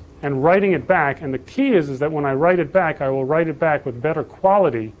low, and writing it back. And the key is that when I write it back, I will write it back with better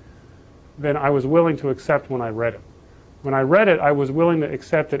quality than I was willing to accept when I read it. When I read it, I was willing to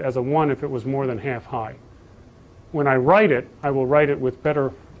accept it as a 1 if it was more than half high. When I write it, I will write it with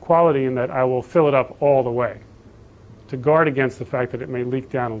better quality in that I will fill it up all the way to guard against the fact that it may leak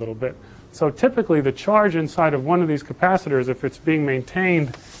down a little bit. So typically the charge inside of one of these capacitors, if it's being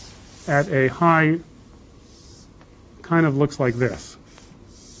maintained at a high, kind of looks like this.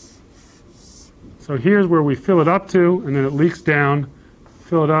 So here's where we fill it up to, and then it leaks down.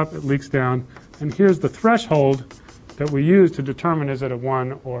 Fill it up, it leaks down. And here's the threshold that we use to determine is it a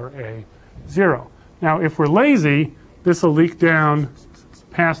 1 or a 0. Now, if we're lazy, this will leak down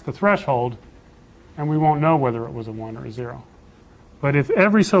past the threshold, and we won't know whether it was a 1 or a 0. But if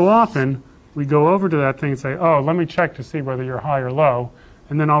every so often we go over to that thing and say, oh, let me check to see whether you're high or low,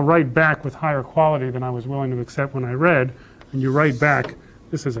 and then I'll write back with higher quality than I was willing to accept when I read, and you write back,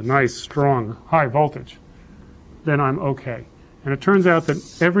 this is a nice, strong, high voltage, then I'm okay. And it turns out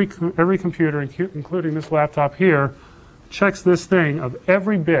that every computer, including this laptop here, checks this thing of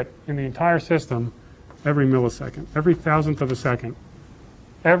every bit in the entire system every millisecond, every thousandth of a second.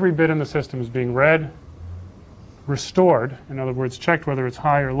 Every bit in the system is being read, restored, in other words, checked whether it's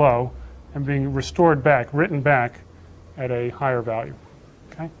high or low, and being restored back, written back at a higher value.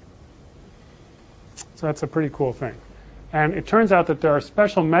 Okay? So that's a pretty cool thing. And it turns out that there are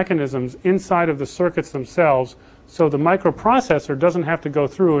special mechanisms inside of the circuits themselves, so the microprocessor doesn't have to go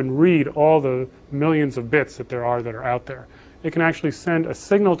through and read all the millions of bits that are out there. It can actually send a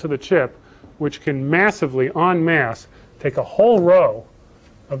signal to the chip which can massively, en masse, take a whole row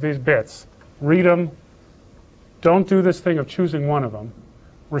of these bits, read them, don't do this thing of choosing one of them,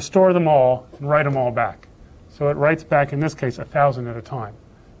 restore them all, and write them all back. So it writes back, in this case, 1,000 at a time.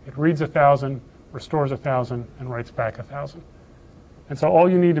 It reads 1,000, restores 1,000, and writes back 1,000. And so all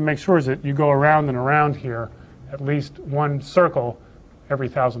you need to make sure is that you go around and around here at least one circle every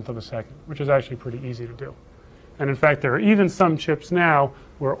thousandth of a second, which is actually pretty easy to do. And in fact, there are even some chips now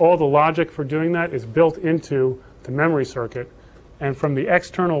where all the logic for doing that is built into the memory circuit. And from the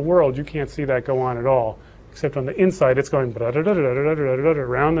external world, you can't see that go on at all. Except on the inside, it's going around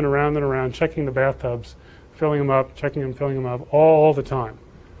and around and around, checking the bathtubs, filling them up, checking them, filling them up, all the time.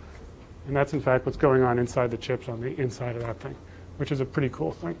 And that's, in fact, what's going on inside the chips on the inside of that thing, which is a pretty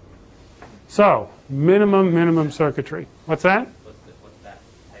cool thing. So, minimum circuitry. What's that? What's that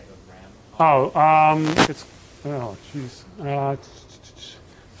type of RAM? Oh, geez.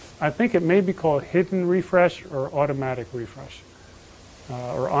 I think it may be called hidden refresh or automatic refresh,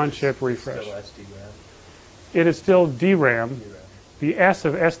 or on-chip refresh. Still SD-RAM. It is still DRAM. The S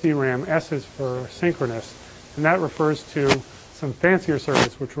of SDRAM, S is for synchronous, and that refers to some fancier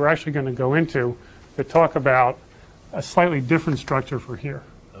circuits, which we're actually going to go into, that talk about a slightly different structure for here.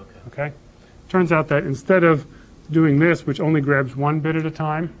 Okay? Turns out that instead of doing this, which only grabs 1 bit at a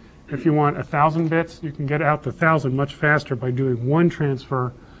time, if you want 1,000 bits, you can get out the 1,000 much faster by doing one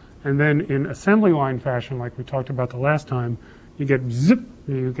transfer, and then in assembly line fashion, like we talked about the last time, you get zip,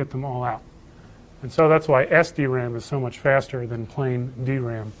 and you get them all out. And so that's why SDRAM is so much faster than plain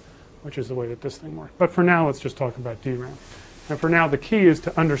DRAM, which is the way that this thing works. But for now, let's just talk about DRAM. And for now, the key is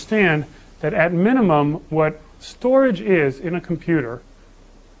to understand that at minimum, what storage is in a computer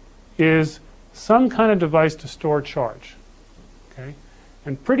is some kind of device to store charge. Okay?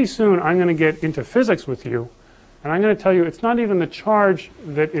 And pretty soon, I'm going to get into physics with you, and I'm going to tell you it's not even the charge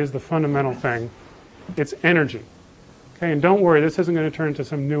that is the fundamental thing. It's energy. Okay? And don't worry, this isn't going to turn into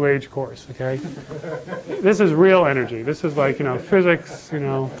some new age course. Okay? This is real energy. This is like, physics, E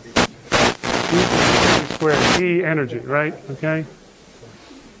squared, E energy, right? Okay?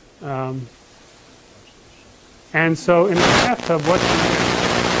 And so in the bathtub,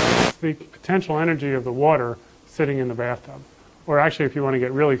 what's the potential energy of the water sitting in the bathtub? Or actually, if you want to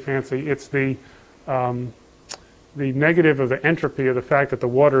get really fancy, it's the negative of the entropy of the fact that the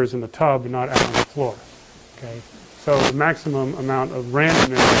water is in the tub and not out on the floor. Okay? So the maximum amount of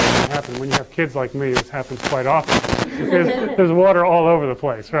randomness that can happen when you have kids like me, this happens quite often, because there's water all over the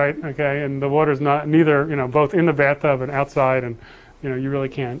place, right? Okay, and the water's not neither, both in the bathtub and outside, and you really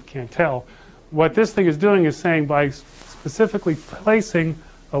can't tell. What this thing is doing is saying by specifically placing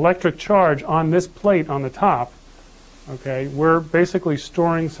electric charge on this plate on the top, okay, we're basically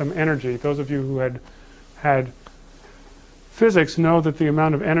storing some energy. Those of you who had physics know that the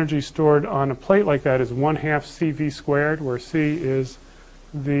amount of energy stored on a plate like that is 1/2 CV squared, where C is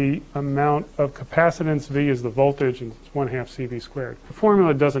the amount of capacitance, V is the voltage, and it's 1/2 CV squared. The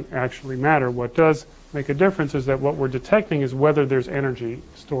formula doesn't actually matter. What does make a difference is that what we're detecting is whether there's energy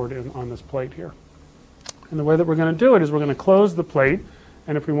stored on this plate here. And the way that we're going to do it is we're going to close the plate,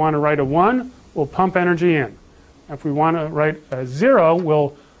 and if we want to write a 1, we'll pump energy in. If we want to write a 0,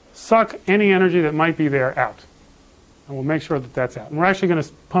 we'll suck any energy that might be there out. And we'll make sure that that's out. And we're actually going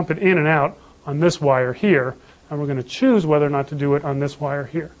to pump it in and out on this wire here, and we're going to choose whether or not to do it on this wire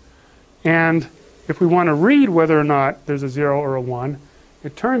here. And if we want to read whether or not there's a 0 or a 1,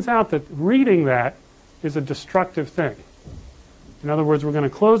 it turns out that reading that is a destructive thing. In other words, we're going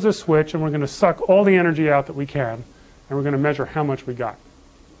to close this switch, and we're going to suck all the energy out that we can, and we're going to measure how much we got.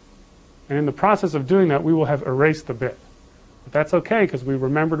 And in the process of doing that, we will have erased the bit. But that's okay, because we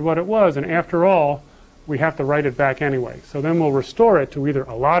remembered what it was, and after all, we have to write it back anyway. So then we'll restore it to either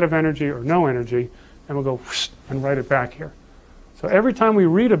a lot of energy or no energy, and we'll go whoosh and write it back here. So every time we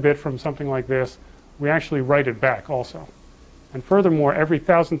read a bit from something like this, we actually write it back also. And furthermore, every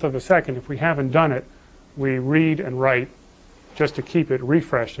thousandth of a second, if we haven't done it, we read and write just to keep it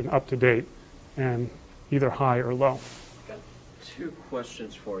refreshed and up to date and either high or low. Two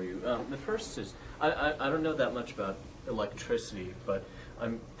questions for you. The first is, I don't know that much about electricity, but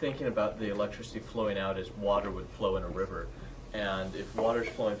I'm thinking about the electricity flowing out as water would flow in a river. And if water's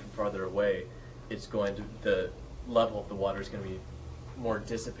flowing from farther away, the level of the water is going to be more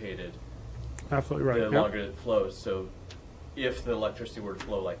dissipated. Absolutely right. The longer it flows. So if the electricity were to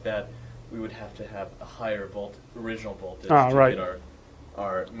flow like that, we would have to have a higher original voltage to get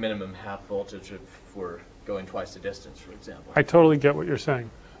our minimum half voltage if we're going twice the distance, for example. I totally get what you're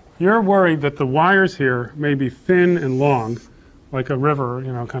saying. You're worried that the wires here may be thin and long, like a river,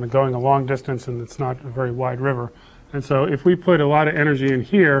 kind of going a long distance, and it's not a very wide river. And so if we put a lot of energy in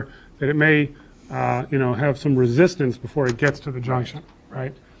here, that it may, have some resistance before it gets to the junction,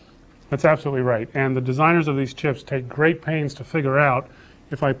 right? That's absolutely right. And the designers of these chips take great pains to figure out,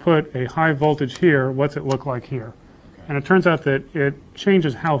 if I put a high voltage here, what's it look like here? And it turns out that it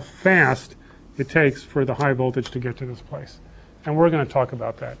changes how fast it takes for the high voltage to get to this place. And we're going to talk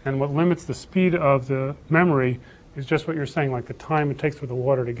about that. And what limits the speed of the memory is just what you're saying, like the time it takes for the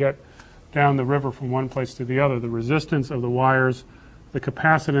water to get down the river from one place to the other, the resistance of the wires, the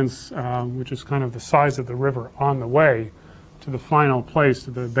capacitance, which is kind of the size of the river on the way to the final place,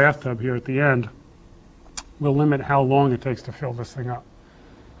 to the bathtub here at the end, will limit how long it takes to fill this thing up.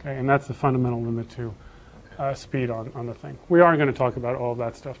 Okay, and that's the fundamental limit to speed on the thing. We are going to talk about all of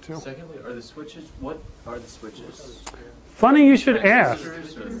that stuff too. Secondly, what are the switches? Funny you should ask.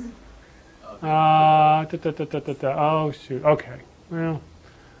 Transistors or- Oh, shoot. Okay. Well,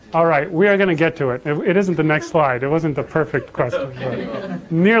 all right. We are going to get to it. It isn't the next slide. It wasn't the perfect question,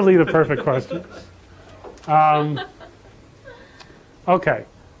 but nearly the perfect question. Okay.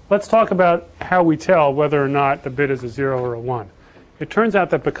 Let's talk about how we tell whether or not the bit is a 0 or a 1. It turns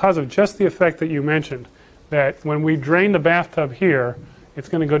out that because of just the effect that you mentioned, that when we drain the bathtub here, it's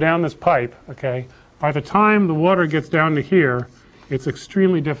going to go down this pipe, okay? By the time the water gets down to here, it's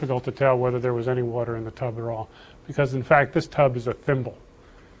extremely difficult to tell whether there was any water in the tub at all, because in fact this tub is a thimble.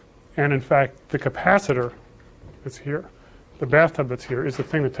 And in fact the capacitor that's here, the bathtub that's here, is the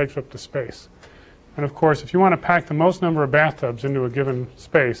thing that takes up the space. And of course, if you want to pack the most number of bathtubs into a given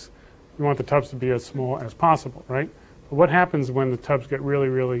space, You want the tubs to be as small as possible, right? But what happens when the tubs get really,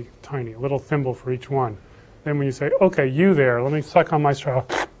 really tiny, a little thimble for each one? Then when you say, okay, you there, let me suck on my straw.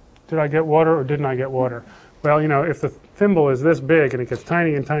 Did I get water or didn't I get water? Well, you know, if the thimble is this big and it gets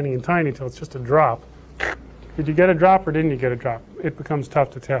tiny and tiny and tiny until it's just a drop, did you get a drop or didn't you get a drop? It becomes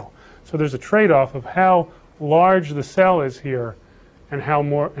tough to tell. So there's a trade-off of how large the cell is here and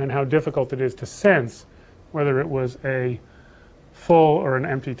how difficult it is to sense whether it was a full or an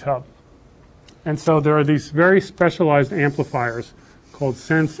empty tub. And so there are these very specialized amplifiers called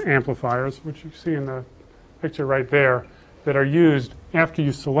sense amplifiers, which you see in the picture right there, that are used after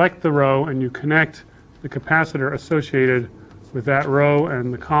you select the row and you connect the capacitor associated with that row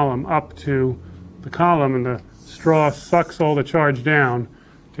and the column up to the column, and the straw sucks all the charge down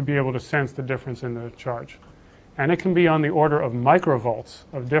to be able to sense the difference in the charge. And it can be on the order of microvolts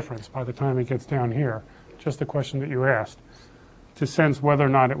of difference by the time it gets down here, just the question that you asked, to sense whether or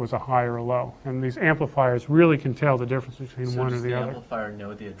not it was a high or a low. And these amplifiers really can tell the difference between one or the other. Does the amplifier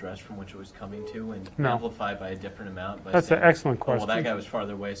know the address from which it was coming to and No. amplify by a different amount? By That's saying, an excellent oh, question. well, that guy was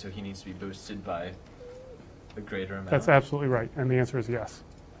farther away, so he needs to be boosted by a greater amount? That's absolutely right, and the answer is yes.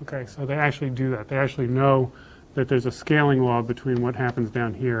 Okay, so they actually do that. They actually know that there's a scaling law between what happens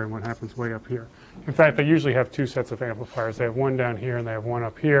down here and what happens way up here. In fact, they usually have two sets of amplifiers. They have one down here and they have one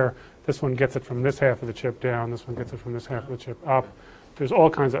up here. This one gets it from this half of the chip down. This one gets it from this half of the chip up. There's all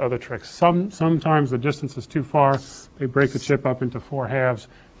kinds of other tricks. Sometimes the distance is too far. They break the chip up into 4 halves.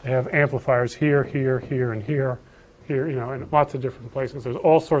 They have amplifiers here, here, here, and here, you know, in lots of different places. There's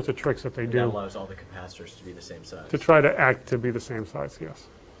all sorts of tricks that they That do allows all the capacitors to be the same size. to try to act to be the same size, yes.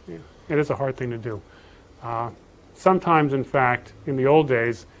 Yeah. It is a hard thing to do. Sometimes, in fact, in the old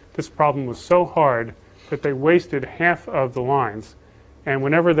days, this problem was so hard that they wasted half of the lines. And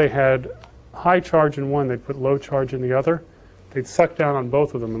whenever they had high charge in one, they'd put low charge in the other. They'd suck down on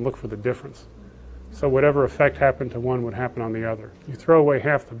both of them and look for the difference. So whatever effect happened to one would happen on the other. You throw away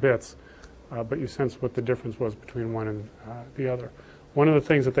half the bits, but you sense what the difference was between one and the other. One of the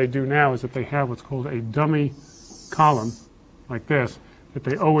things that they do now is that they have what's called a dummy column, like this, that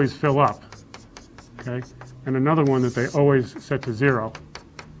they always fill up, okay? And another one that they always set to 0,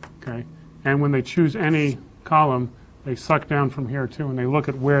 okay? And when they choose any column, they suck down from here too, and they look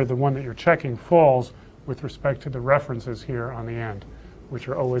at where the one that you're checking falls with respect to the references here on the end, which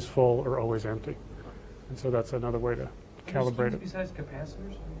are always full or always empty. And so that's another way to calibrate it. Besides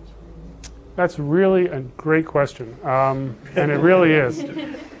capacitors? That's really a great question, and it really is.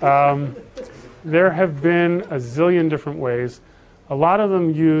 There have been a zillion different ways. A lot of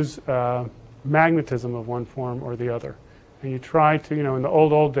them use magnetism of one form or the other. And you try to, you know, in the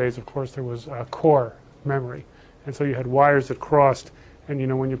old days, of course, there was core memory. And so you had wires that crossed, and, you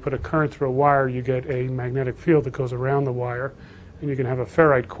know, when you put a current through a wire, you get a magnetic field that goes around the wire. And you can have a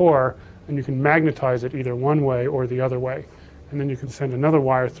ferrite core, and you can magnetize it either one way or the other way. And then you can send another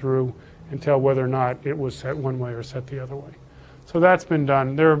wire through and tell whether or not it was set one way or set the other way. So that's been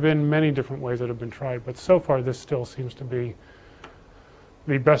done. There have been many different ways that have been tried, but so far this still seems to be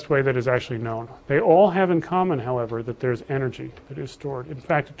the best way that is actually known. They all have in common, however, that there's energy that is stored. In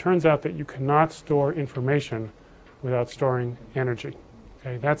fact, it turns out that you cannot store information without storing energy.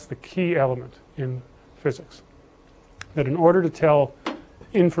 Okay, that's the key element in physics. That in order to tell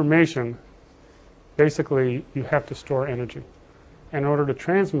information, basically you have to store energy. In order to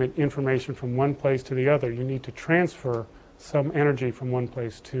transmit information from one place to the other, you need to transfer some energy from one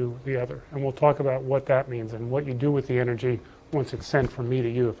place to the other. And we'll talk about what that means and what you do with the energy once it's sent from me to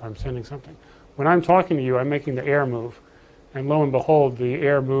you if I'm sending something. When I'm talking to you, I'm making the air move. And lo and behold, the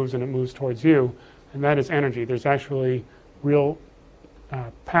air moves and it moves towards you. And that is energy. There's actually real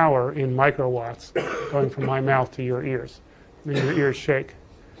power in microwatts going from my mouth to your ears. And then your ears shake.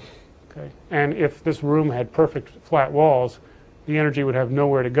 Okay? And if this room had perfect flat walls, the energy would have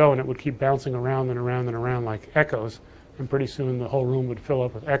nowhere to go, and it would keep bouncing around and around and around like echoes. And pretty soon the whole room would fill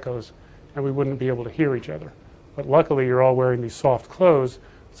up with echoes, and we wouldn't be able to hear each other. But luckily, you're all wearing these soft clothes,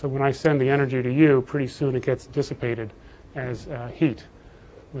 so when I send the energy to you, pretty soon it gets dissipated as heat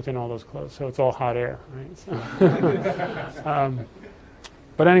within all those clothes. So it's all hot air, right? So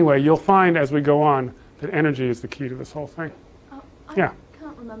but anyway, you'll find as we go on that energy is the key to this whole thing. I Yeah.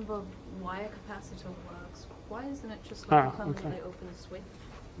 can't remember why a capacitor works. Why isn't it just like permanently okay. open switch?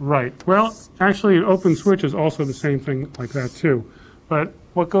 Right. Well, actually, an open switch is also the same thing like that, too. But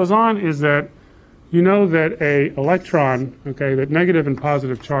what goes on is that you know that a electron, okay, that negative and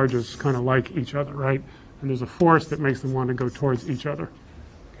positive charges kind of like each other, right? And there's a force that makes them want to go towards each other,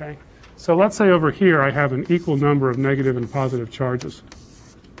 okay? So let's say over here I have an equal number of negative and positive charges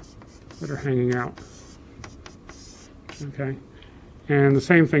that are hanging out, okay? And the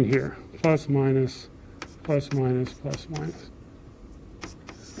same thing here. plus, minus, plus, minus, plus, minus.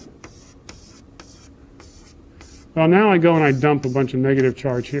 Well, now I go and I dump a bunch of negative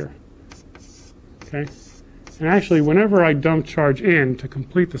charge here. Okay? And actually, whenever I dump charge in to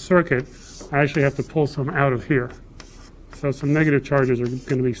complete the circuit, I actually have to pull some out of here. So some negative charges are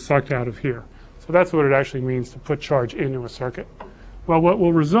going to be sucked out of here. So that's what it actually means to put charge into a circuit. Well, what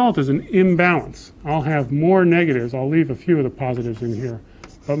will result is an imbalance. I'll have more negatives. I'll leave a few of the positives in here.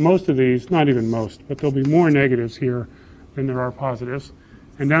 But most of these, not even most, but there'll be more negatives here than there are positives.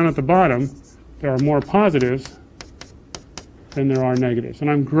 And down at the bottom, there are more positives than there are negatives. And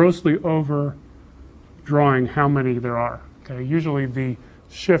I'm grossly overdrawing how many there are. Okay? Usually the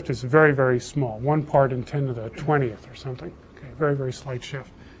shift is very, very small, 1 part in 10 to the 20th or something. Okay? Very, very slight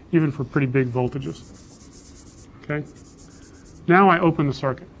shift, even for pretty big voltages. Okay? Now I open the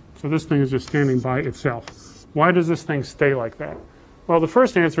circuit. So this thing is just standing by itself. Why does this thing stay like that? Well, the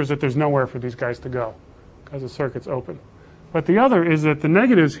first answer is that there's nowhere for these guys to go because the circuit's open. But the other is that the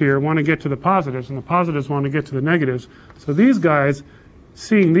negatives here want to get to the positives, and the positives want to get to the negatives. So these guys,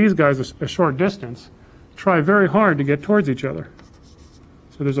 seeing these guys a short distance, try very hard to get towards each other.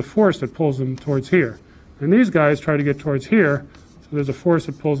 So there's a force that pulls them towards here. And these guys try to get towards here, so there's a force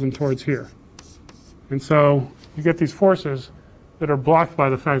that pulls them towards here. And so you get these forces that are blocked by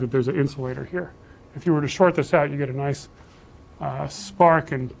the fact that there's an insulator here. If you were to short this out, you get a nice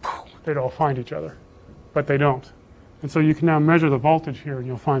spark, and they'd all find each other. But they don't. And so you can now measure the voltage here, and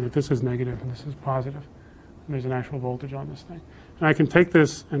you'll find that this is negative and this is positive. And there's an actual voltage on this thing. And I can take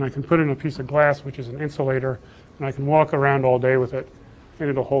this and I can put it in a piece of glass, which is an insulator, and I can walk around all day with it, and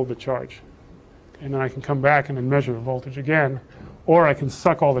it'll hold the charge. And then I can come back and then measure the voltage again, or I can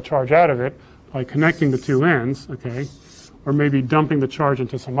suck all the charge out of it by connecting the two ends, okay, or maybe dumping the charge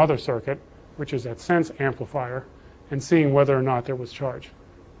into some other circuit, which is that sense amplifier, and seeing whether or not there was charge.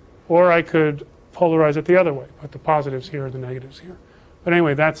 Or I could polarize it the other way, put the positives here and the negatives here. But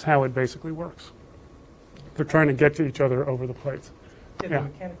anyway, that's how it basically works. They're trying to get to each other over the plates. Yeah, Yeah. the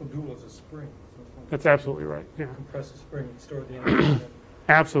mechanical dual is a spring. So it's like That's absolutely right, yeah. compress the spring and store the energy.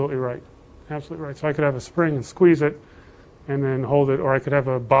 Absolutely right. Absolutely right. So I could have a spring and squeeze it and then hold it, or I could have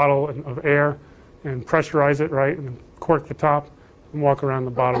a bottle of air and pressurize it, right, and then cork the top and walk around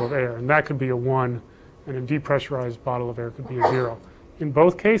the bottle of air. And that could be a 1, and a depressurized bottle of air could be a 0. In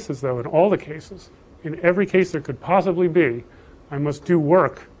both cases, though, in all the cases, in every case there could possibly be, I must do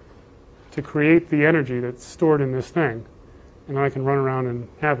work to create the energy that's stored in this thing. And then I can run around and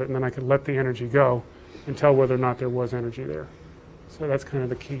have it, and then I can let the energy go and tell whether or not there was energy there. So that's kind of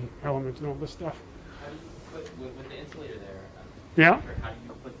the key element in all this stuff. How do you put, with the insulator there, Yeah? how do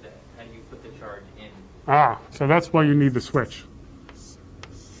you put the charge in? So that's why you need the switch.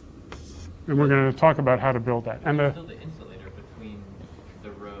 And we're going to talk about how to build that. And There's still the insulator between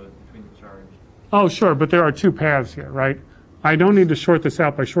the road, between the charge. oh, sure, but there are two paths here, right? I don't need to short this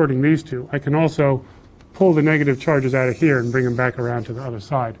out by shorting these two. I can also pull the negative charges out of here and bring them back around to the other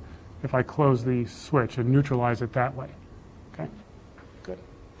side if I close the switch and neutralize it that way. Okay? Good.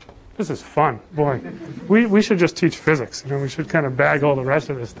 This is fun. Boy, we should just teach physics. You know, we should kind of bag all the rest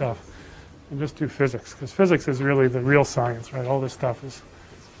of this stuff and just do physics, because physics is really the real science, right? All this stuff is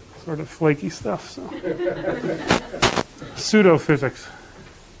sort of flaky stuff. So. Pseudo-physics.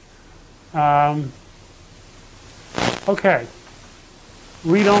 Okay.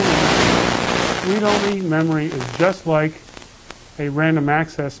 Read-only memory is just like a random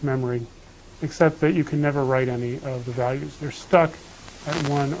access memory, except that you can never write any of the values. They're stuck at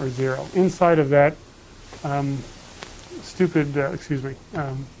 1 or 0. Inside of that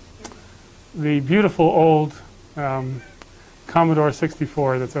the beautiful old Commodore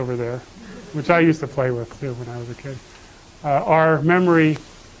 64 that's over there, which I used to play with too when I was a kid, are memory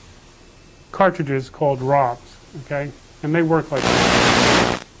cartridges called ROMs, okay? And they work like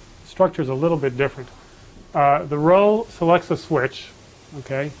this. Structure's a little bit different. The row selects a switch,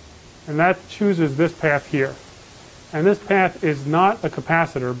 okay? And that chooses this path here. And this path is not a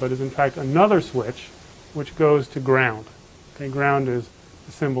capacitor, but is in fact another switch, which goes to ground. Okay, ground is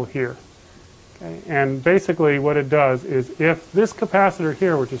the symbol here. Okay, and basically what it does is if this capacitor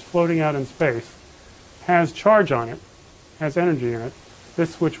here, which is floating out in space, has charge on it, has energy in it,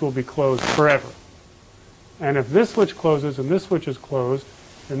 this switch will be closed forever. And if this switch closes and this switch is closed,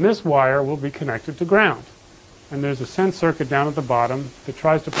 then this wire will be connected to ground. And there's a sense circuit down at the bottom that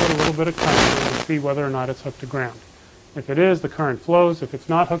tries to put a little bit of current in and see whether or not it's hooked to ground. If it is, the current flows. If it's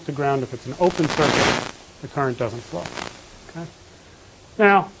not hooked to ground, if it's an open circuit, the current doesn't flow. Okay?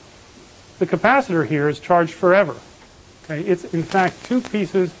 Now, the capacitor here is charged forever. Okay? It's, in fact, 2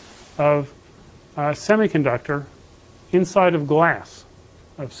 pieces of semiconductor inside of glass.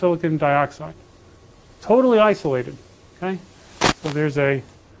 of silicon dioxide. Totally isolated, okay? So there's a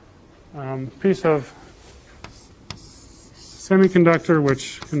piece of semiconductor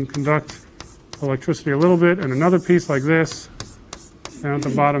which can conduct electricity a little bit, and another piece like this down at the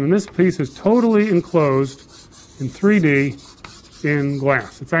bottom. And this piece is totally enclosed in 3D in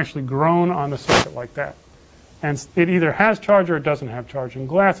glass. It's actually grown on the circuit like that. And it either has charge or it doesn't have charge. And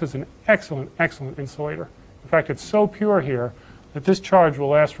glass is an excellent, excellent insulator. In fact, it's so pure here that this charge will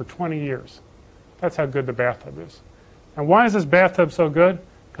last for 20 years. That's how good the bathtub is. And why is this bathtub so good?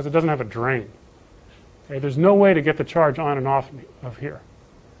 Because it doesn't have a drain. Okay, there's no way to get the charge on and off of here.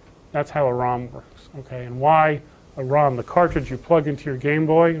 That's how a ROM works. Okay, and why a ROM, the cartridge you plug into your Game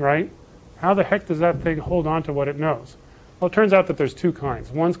Boy, right? How the heck does that thing hold on to what it knows? Well, it turns out that there's two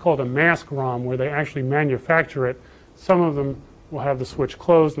kinds. One's called a mask ROM, where they actually manufacture it. Some of them will have the switch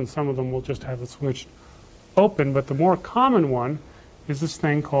closed, and some of them will just have the switch open. But the more common one is this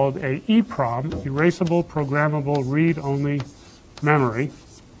thing called a EEPROM, Erasable Programmable Read-Only Memory.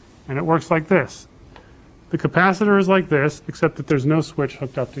 And it works like this. The capacitor is like this, except that there's no switch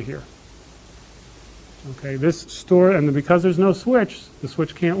hooked up to here. Okay, this store, and because there's no switch, the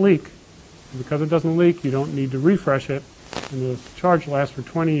switch can't leak. And because it doesn't leak, you don't need to refresh it, and the charge lasts for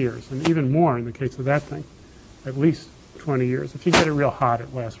 20 years, and even more in the case of that thing, at least 20 years. If you get it real hot,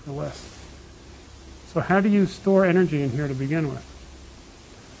 it lasts for less. So how do you store energy in here to begin with?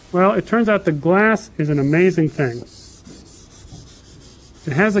 Well, it turns out the glass is an amazing thing.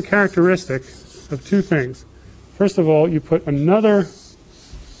 It has a characteristic of two things. First of all, you put another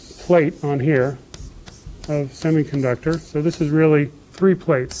plate on here of semiconductor. So this is really 3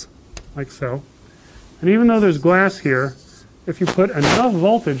 plates, like so. And even though there's glass here, if you put enough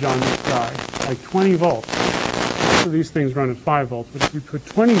voltage on this guy, like 20 volts, most of these things run at 5 volts, but if you put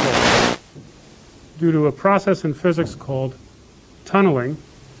 20 volts, due to a process in physics called tunneling,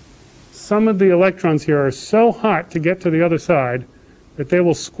 some of the electrons here are so hot to get to the other side that they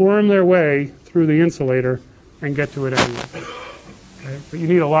will squirm their way through the insulator and get to it anyway. Okay? But you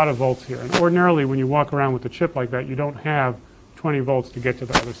need a lot of volts here. And ordinarily, when you walk around with a chip like that, you don't have 20 volts to get to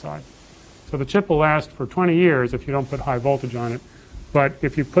the other side. So the chip will last for 20 years if you don't put high voltage on it. But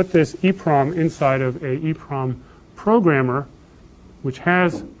if you put this EEPROM inside of a EEPROM programmer, which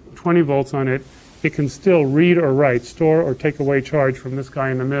has 20 volts on it, it can still read or write, store or take away charge from this guy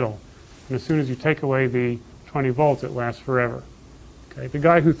in the middle. And as soon as you take away the 20 volts, it lasts forever. Okay, the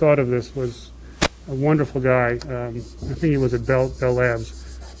guy who thought of this was a wonderful guy. I think he was at Bell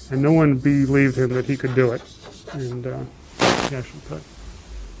Labs, and no one believed him that he could do it, and he actually could.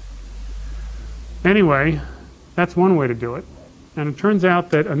 Anyway, that's one way to do it, and it turns out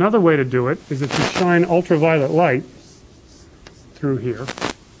that another way to do it is if you shine ultraviolet light through here.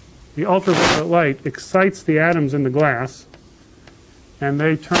 The ultraviolet light excites the atoms in the glass, and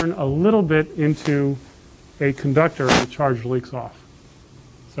they turn a little bit into a conductor, and the charge leaks off.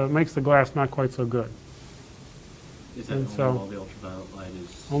 So it makes the glass not quite so good. Is that only while the ultraviolet light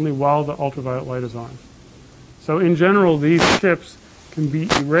is... Only while the ultraviolet light is on. So in general, these chips can be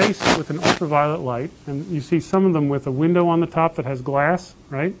erased with an ultraviolet light. And you see some of them with a window on the top that has glass,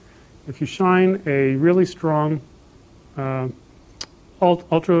 right? If you shine a really strong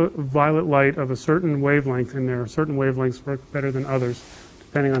ultraviolet light of a certain wavelength in there, certain wavelengths work better than others,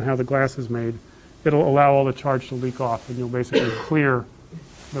 depending on how the glass is made, it'll allow all the charge to leak off, and you'll basically clear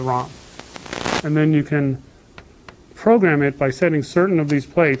the ROM. And then you can program it by setting certain of these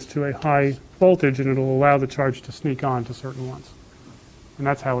plates to a high voltage, and it'll allow the charge to sneak on to certain ones. And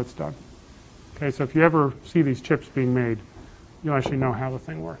that's how it's done. Okay, so if you ever see these chips being made, you'll actually know how the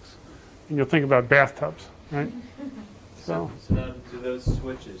thing works. And you'll think about bathtubs, right? So now do those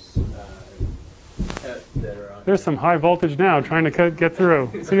switches that are on... There's some high voltage now trying to get through.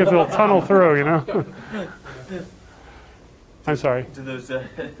 See if it'll tunnel through, you know? I'm sorry. Do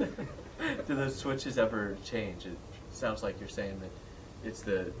those switches ever change? It sounds like you're saying that it's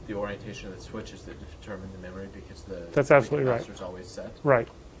the orientation of the switches that determine the memory, because That's absolutely right. capacitor's always set. Right.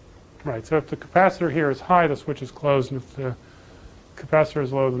 Right. So if the capacitor here is high, the switch is closed, and if the capacitor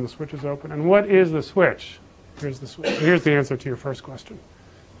is low, then the switch is open. And what is the switch? Here's the switch. Here's the answer to your first question.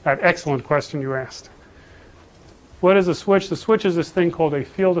 That excellent question you asked. What is a switch? The switch is this thing called a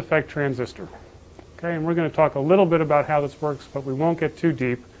field effect transistor. Okay, and we're going to talk a little bit about how this works, but we won't get too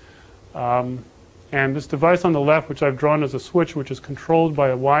deep. And this device on the left, which I've drawn as a switch, which is controlled by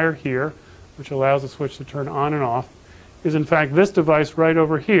a wire here, which allows the switch to turn on and off, is in fact this device right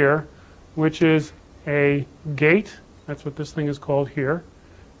over here, which is a gate. That's what this thing is called here.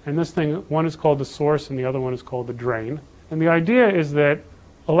 And this thing, one is called the source and the other one is called the drain. And the idea is that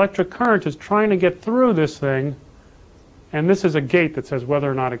electric current is trying to get through this thing and this is a gate that says whether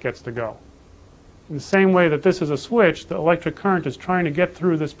or not it gets to go. In the same way that this is a switch, the electric current is trying to get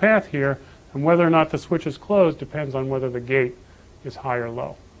through this path here, and whether or not the switch is closed depends on whether the gate is high or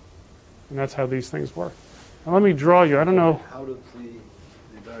low. And that's how these things work. Now let me draw you, I don't know. How does the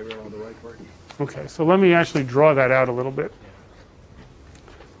diagram on the right work? Okay, so let me actually draw that out a little bit.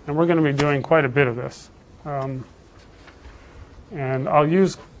 And we're going to be doing quite a bit of this. And I'll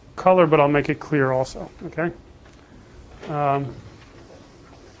use color, but I'll make it clear also, okay?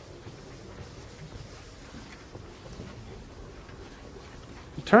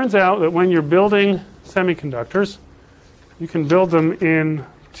 It turns out that when you're building semiconductors, you can build them in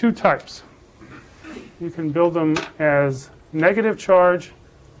two types. You can build them as negative charge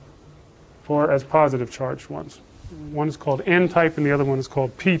or as positive charged ones. One is called N-type and the other one is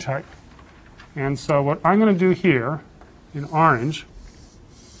called P-type. And so what I'm going to do here in orange,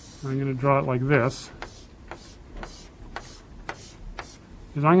 I'm going to draw it like this,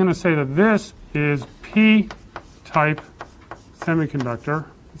 is I'm going to say that this is P-type semiconductor.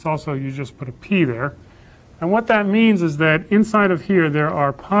 It's also, you just put a P there. And what that means is that inside of here there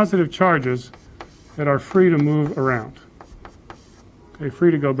are positive charges that are free to move around. Okay,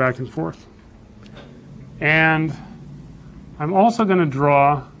 free to go back and forth. And I'm also going to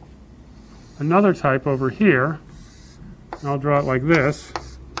draw another type over here. And I'll draw it like this.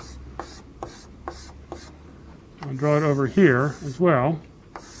 I'll draw it over here as well.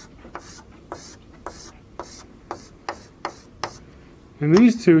 And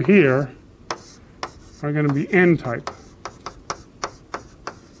these two here are going to be N-type.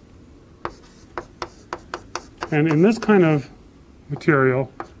 And in this kind of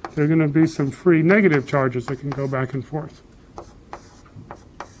material, there are going to be some free negative charges that can go back and forth.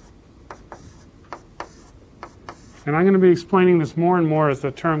 And I'm going to be explaining this more and more as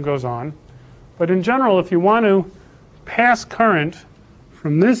the term goes on. But in general, if you want to pass current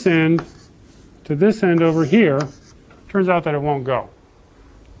from this end to this end over here, it turns out that it won't go.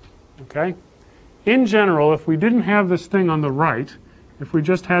 Okay? In general, if we didn't have this thing on the right, if we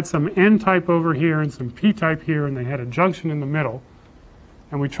just had some N-type over here and some P-type here, and they had a junction in the middle,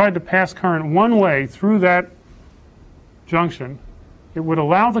 and we tried to pass current one way through that junction, it would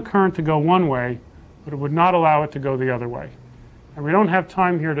allow the current to go one way, but it would not allow it to go the other way. And we don't have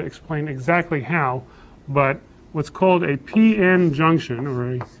time here to explain exactly how, but what's called a PN junction,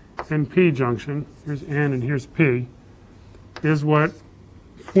 or a NP junction, here's N and here's P, is what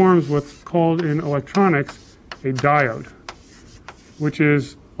forms what's called in electronics a diode, which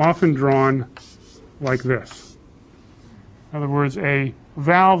is often drawn like this. In other words, a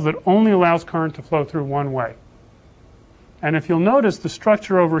valve that only allows current to flow through one way. And if you'll notice, the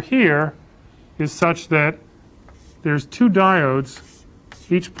structure over here is such that there's two diodes,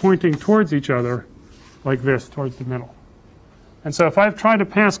 each pointing towards each other, like this, towards the middle. And so if I've tried to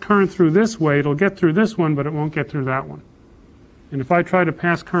pass current through this way, it'll get through this one, but it won't get through that one. And if I try to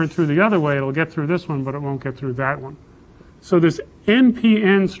pass current through the other way, it'll get through this one, but it won't get through that one. So this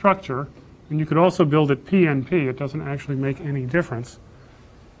NPN structure, and you could also build it PNP, it doesn't actually make any difference,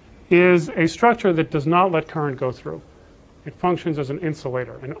 is a structure that does not let current go through. It functions as an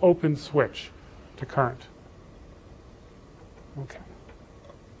insulator, an open switch to current. Okay.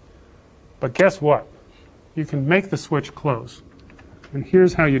 But guess what? You can make the switch close. And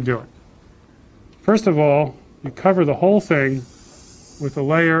here's how you do it. First of all, you cover the whole thing with a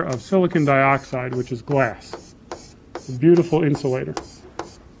layer of silicon dioxide, which is glass. A beautiful insulator.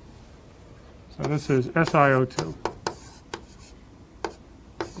 So this is SiO2.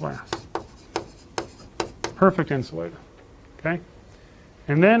 Glass. Perfect insulator. Okay?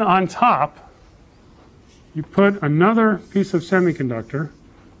 And then on top, you put another piece of semiconductor,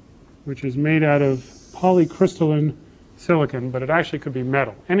 which is made out of polycrystalline silicon, but it actually could be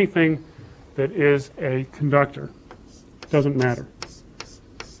metal. Anything that is a conductor. Doesn't matter.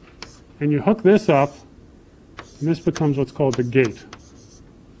 And you hook this up, and this becomes what's called the gate.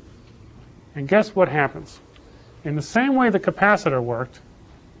 And guess what happens? In the same way the capacitor worked,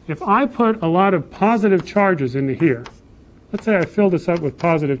 if I put a lot of positive charges into here, let's say I fill this up with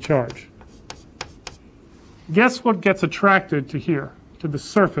positive charge, guess what gets attracted to here, to the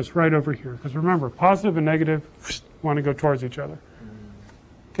surface right over here? Because remember, positive and negative want to go towards each other.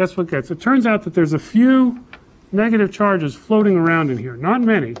 Guess what gets? It turns out that there's a few negative charges floating around in here. Not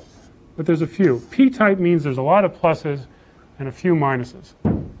many, but there's a few. P-type means there's a lot of pluses and a few minuses.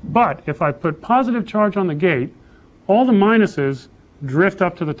 But if I put positive charge on the gate, all the minuses drift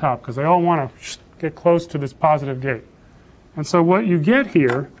up to the top because they all want to get close to this positive gate. And so what you get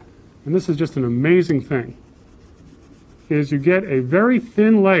here, and this is just an amazing thing, is you get a very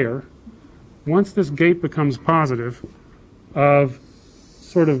thin layer, once this gate becomes positive, of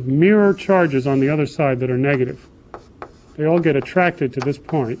sort of mirror charges on the other side that are negative. They all get attracted to this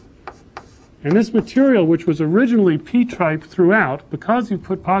point. And this material, which was originally p-type throughout, because you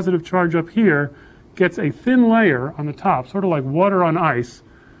put positive charge up here, gets a thin layer on the top, sort of like water on ice,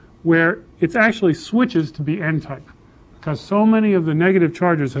 where it actually switches to be n-type, because so many of the negative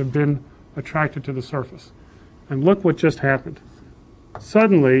charges have been attracted to the surface. And look what just happened.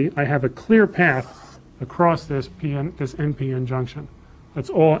 Suddenly, I have a clear path across this NPN junction. That's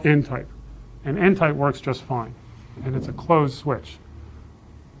all n-type. And n-type works just fine. And it's a closed switch.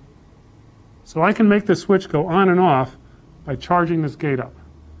 So I can make this switch go on and off by charging this gate up.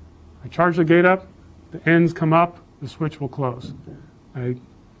 I charge the gate up, the ends come up, the switch will close. I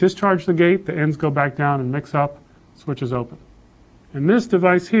discharge the gate, the ends go back down and mix up, switch is open. And this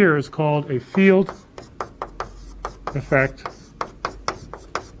device here is called a field effect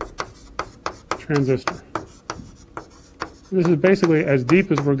transistor. This is basically as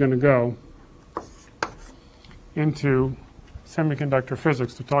deep as we're going to go into semiconductor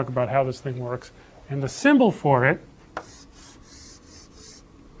physics to talk about how this thing works. And the symbol for it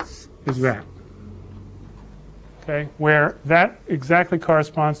is that. Okay, where that exactly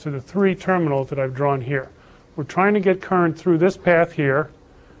corresponds to the 3 terminals that I've drawn here. We're trying to get current through this path here,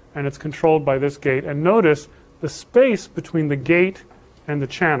 and it's controlled by this gate. And notice the space between the gate and the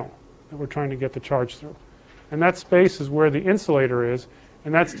channel that we're trying to get the charge through. And that space is where the insulator is,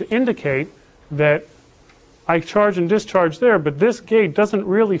 and that's to indicate that I charge and discharge there, but this gate doesn't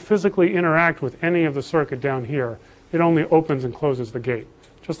really physically interact with any of the circuit down here. It only opens and closes the gate.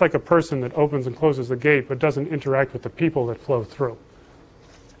 Just like a person that opens and closes the gate but doesn't interact with the people that flow through.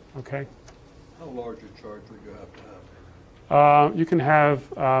 Okay? How large a charge would you have to have? You can have,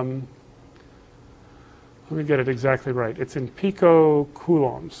 let me get it exactly right. It's in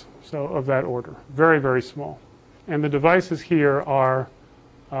picocoulombs, so of that order. Very, very small. And the devices here are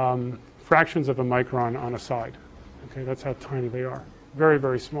fractions of a micron on a side. Okay, that's how tiny they are. Very,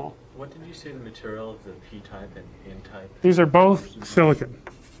 very small. What did you say the material of the p-type and n-type? These are both silicon,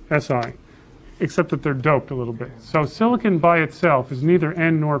 Si, except that they're doped a little bit. So silicon by itself is neither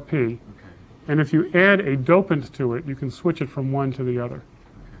N nor P. Okay. And if you add a dopant to it, you can switch it from one to the other.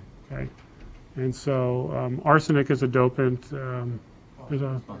 Okay. And so arsenic is a dopant. There's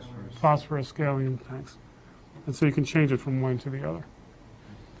a phosphorus, gallium, thanks. And so you can change it from one to the other.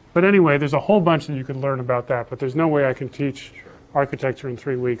 But anyway, there's a whole bunch that you could learn about that, but there's no way I can teach architecture in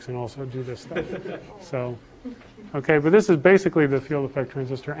 3 weeks and also do this stuff. So, okay, but this is basically the field effect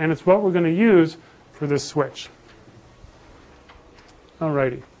transistor, and it's what we're going to use for this switch.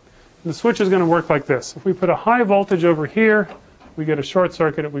 Alrighty. The switch is going to work like this. If we put a high voltage over here, we get a short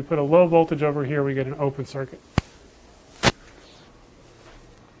circuit. If we put a low voltage over here, we get an open circuit.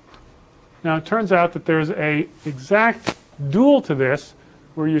 Now, it turns out that there's an exact dual to this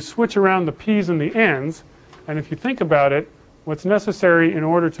where you switch around the P's and the N's, and if you think about it, what's necessary in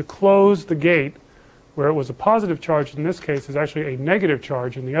order to close the gate, where it was a positive charge in this case, is actually a negative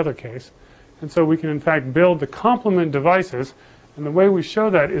charge in the other case. And so we can, in fact, build the complement devices. And the way we show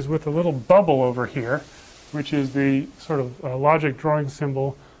that is with a little bubble over here, which is the sort of logic drawing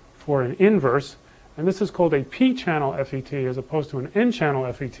symbol for an inverse. And this is called a P-channel FET as opposed to an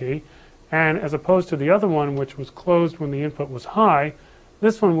N-channel FET. And as opposed to the other one, which was closed when the input was high,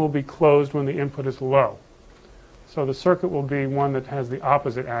 this one will be closed when the input is low. So the circuit will be one that has the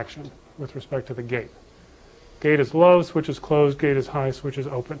opposite action with respect to the gate. Gate is low, switch is closed, gate is high, switch is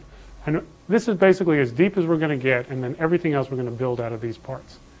open. And this is basically as deep as we're going to get, and then everything else we're going to build out of these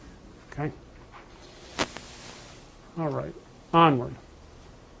parts. Okay? All right, onward.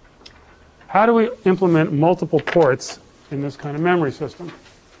 How do we implement multiple ports in this kind of memory system?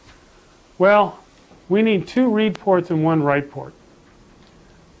 Well, we need 2 read ports and 1 write port.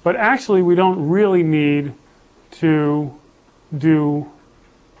 But actually, we don't really need to do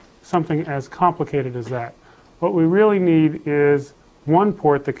something as complicated as that. What we really need is 1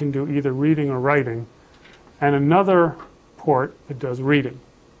 port that can do either reading or writing, and another port that does reading.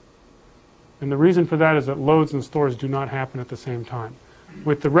 And the reason for that is that loads and stores do not happen at the same time.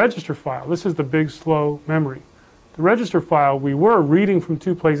 With the register file, this is the big, slow memory. The register file, we were reading from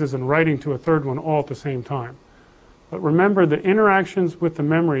 2 places and writing to a 3rd one all at the same time. But remember, the interactions with the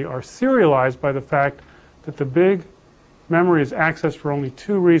memory are serialized by the fact that the big memory is accessed for only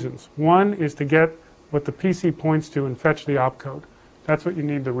 2 reasons. One is to get what the PC points to and fetch the opcode. That's what you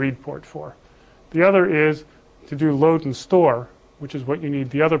need the read port for. The other is to do load and store, which is what you need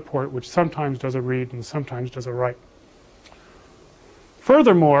the other port, which sometimes does a read and sometimes does a write.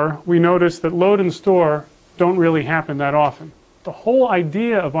 Furthermore, we notice that load and store don't really happen that often. The whole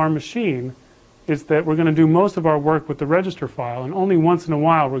idea of our machine is that we're going to do most of our work with the register file, and only once in a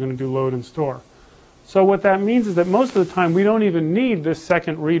while we're going to do load and store. So what that means is that most of the time we don't even need this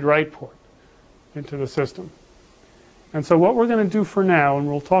second read-write port into the system. And so what we're going to do for now, and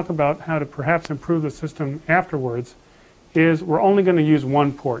we'll talk about how to perhaps improve the system afterwards, is we're only going to use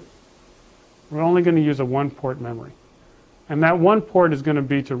one port. We're only going to use a one-port memory. And that one port is going to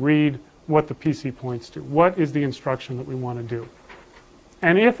be to read what the PC points to. What is the instruction that we want to do?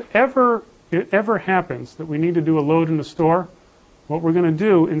 And if it ever happens that we need to do a load and a store, what we're going to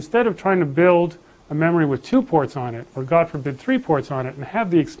do, instead of trying to build a memory with 2 ports on it, or God forbid 3 ports on it, and have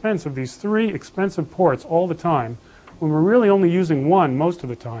the expense of these 3 expensive ports all the time, when we're really only using one most of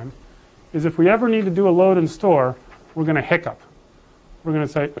the time, is if we ever need to do a load and store, we're going to hiccup. We're going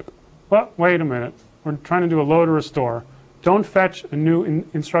to say, well, wait a minute. We're trying to do a load or a store. Don't fetch a new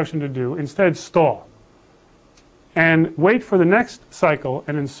instruction to do. Instead, stall. And wait for the next cycle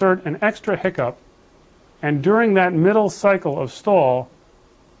and insert an extra hiccup. And during that middle cycle of stall,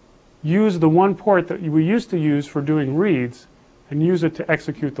 use the one port that we used to use for doing reads and use it to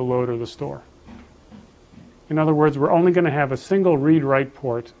execute the load or the store. In other words, we're only going to have a single read-write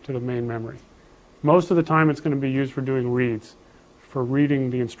port to the main memory. Most of the time it's going to be used for doing reads, for reading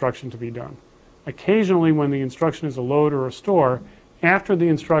the instruction to be done. Occasionally when the instruction is a load or a store, after the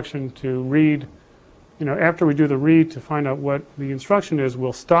instruction to read, after we do the read to find out what the instruction is,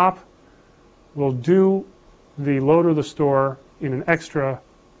 we'll stop, we'll do the load or the store in an extra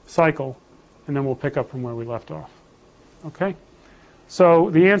cycle, and then we'll pick up from where we left off. Okay? So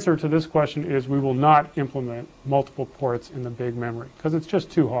the answer to this question is we will not implement multiple ports in the big memory because it's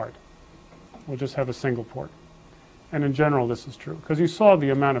just too hard. We'll just have a single port. And in general, this is true because you saw the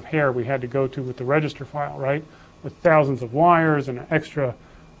amount of hair we had to go to with the register file, right? With thousands of wires and an extra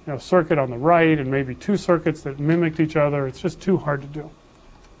circuit on the right and maybe 2 circuits that mimicked each other. It's just too hard to do.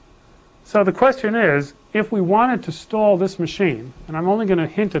 So the question is, if we wanted to stall this machine, and I'm only going to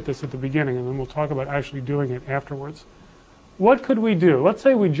hint at this at the beginning and then we'll talk about actually doing it afterwards, what could we do? Let's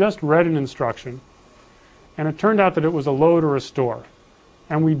say we just read an instruction and it turned out that it was a load or a store.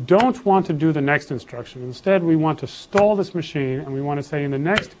 And we don't want to do the next instruction. Instead, we want to stall this machine and we want to say in the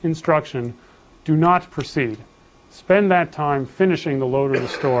next instruction, do not proceed. Spend that time finishing the load or the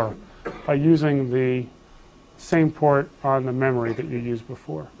store by using the same port on the memory that you used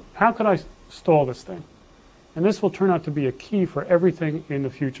before. How could I stall this thing? And this will turn out to be a key for everything in the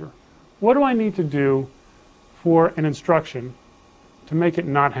future. What do I need to do for an instruction to make it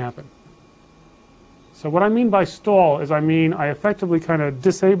not happen? So what I mean by stall is I effectively kind of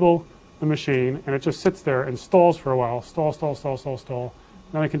disable the machine and it just sits there and stalls for a while. Stall, stall, stall, stall, stall.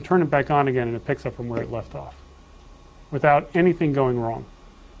 Then I can turn it back on again and it picks up from where it left off without anything going wrong.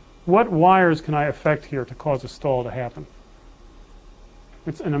 What wires can I affect here to cause a stall to happen?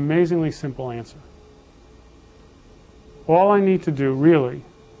 It's an amazingly simple answer. All I need to do really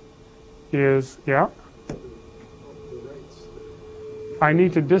is, I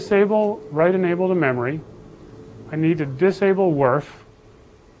need to disable write-enable to memory. I need to disable WRF.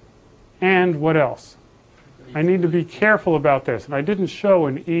 And what else? I need to be careful about this. And I didn't show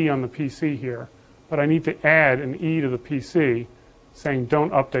an E on the PC here, but I need to add an E to the PC saying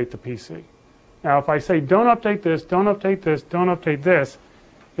don't update the PC. Now if I say don't update this, don't update this, don't update this,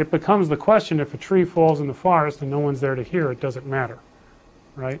 it becomes the question if a tree falls in the forest and no one's there to hear it, does it matter?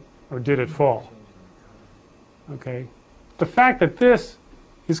 Right? Or did it fall? Okay. The fact that this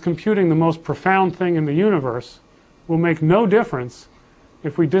is computing the most profound thing in the universe will make no difference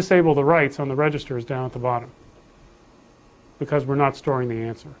if we disable the writes on the registers down at the bottom because we're not storing the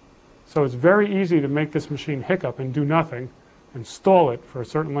answer. So it's very easy to make this machine hiccup and do nothing and stall it for a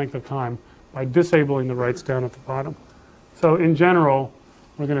certain length of time by disabling the writes down at the bottom. So in general,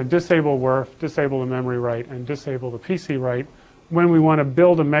 we're going to disable WRF, disable the memory write, and disable the PC write when we want to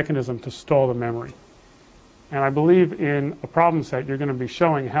build a mechanism to stall the memory. And I believe in a problem set you're going to be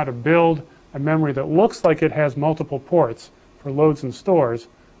showing how to build a memory that looks like it has multiple ports for loads and stores,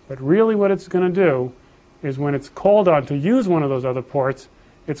 but really what it's going to do is when it's called on to use one of those other ports,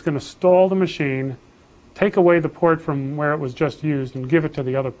 it's going to stall the machine, take away the port from where it was just used and give it to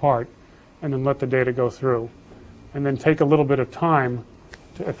the other part, and then let the data go through. And then take a little bit of time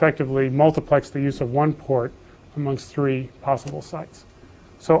to effectively multiplex the use of one port amongst 3 possible sites.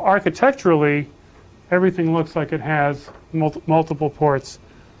 So architecturally, everything looks like it has multiple ports,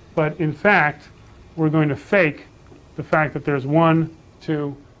 but in fact, we're going to fake the fact that there's 1,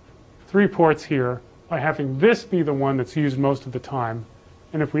 2, 3 ports here by having this be the one that's used most of the time.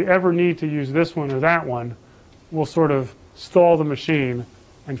 And if we ever need to use this one or that one, we'll sort of stall the machine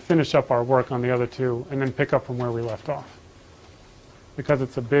and finish up our work on the other 2 and then pick up from where we left off. because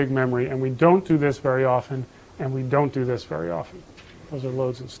it's a big memory, and we don't do this very often, and we don't do this very often. Those are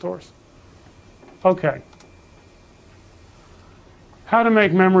loads and stores. Okay. How to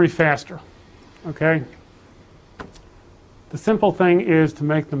make memory faster, okay? The simple thing is to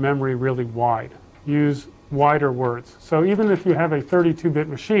make the memory really wide. Use wider words. So even if you have a 32-bit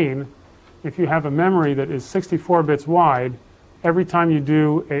machine, if you have a memory that is 64 bits wide, every time you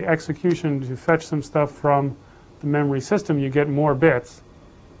do an execution to fetch some stuff from the memory system, you get more bits,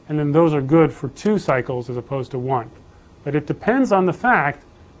 and then those are good for 2 cycles as opposed to 1. But it depends on the fact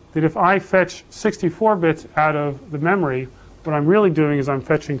that if I fetch 64 bits out of the memory, what I'm really doing is I'm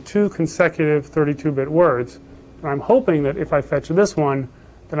fetching 2 consecutive 32-bit words, and I'm hoping that if I fetch this one,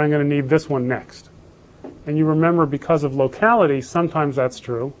 then I'm going to need this one next. And you remember, because of locality, sometimes that's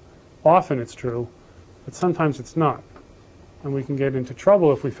true, often it's true, but sometimes it's not. And we can get into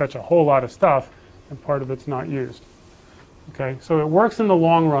trouble if we fetch a whole lot of stuff and part of it's not used. Okay, so it works in the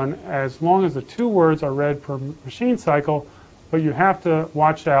long run as long as the 2 words are read per machine cycle, but you have to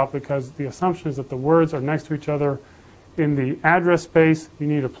watch out because the assumption is that the words are next to each other in the address space. You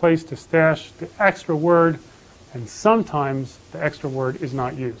need a place to stash the extra word, and sometimes the extra word is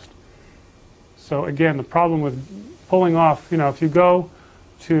not used. So again, the problem with pulling off, if you go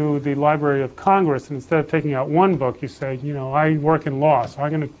to the Library of Congress and instead of taking out 1 book, you say, I work in law, so I'm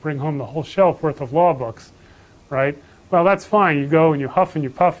going to bring home the whole shelf worth of law books, right? Well, that's fine. You go and you huff and you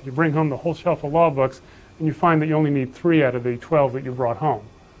puff, and you bring home the whole shelf of law books, and you find that you only need 3 out of the 12 that you brought home,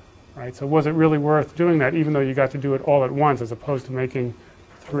 right? So was it really worth doing that, even though you got to do it all at once as opposed to making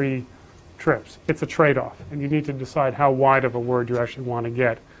 3 trips? It's a trade-off, and you need to decide how wide of a word you actually want to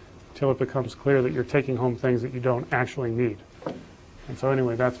get until it becomes clear that you're taking home things that you don't actually need. And so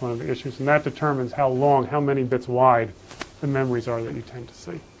anyway, that's one of the issues, and that determines how long, how many bits wide the memories are that you tend to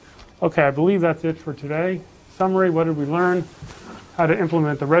see. Okay, I believe that's it for today. Summary, what did we learn? How to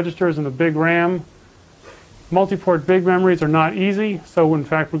implement the registers in the big RAM. Multi-port big memories are not easy, so in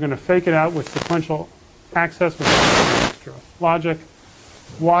fact we're going to fake it out with sequential access with extra logic.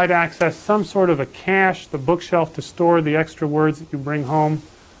 Wide access, some sort of a cache, the bookshelf to store the extra words that you bring home,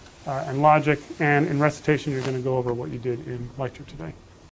 and logic. And in recitation, you're going to go over what you did in lecture today.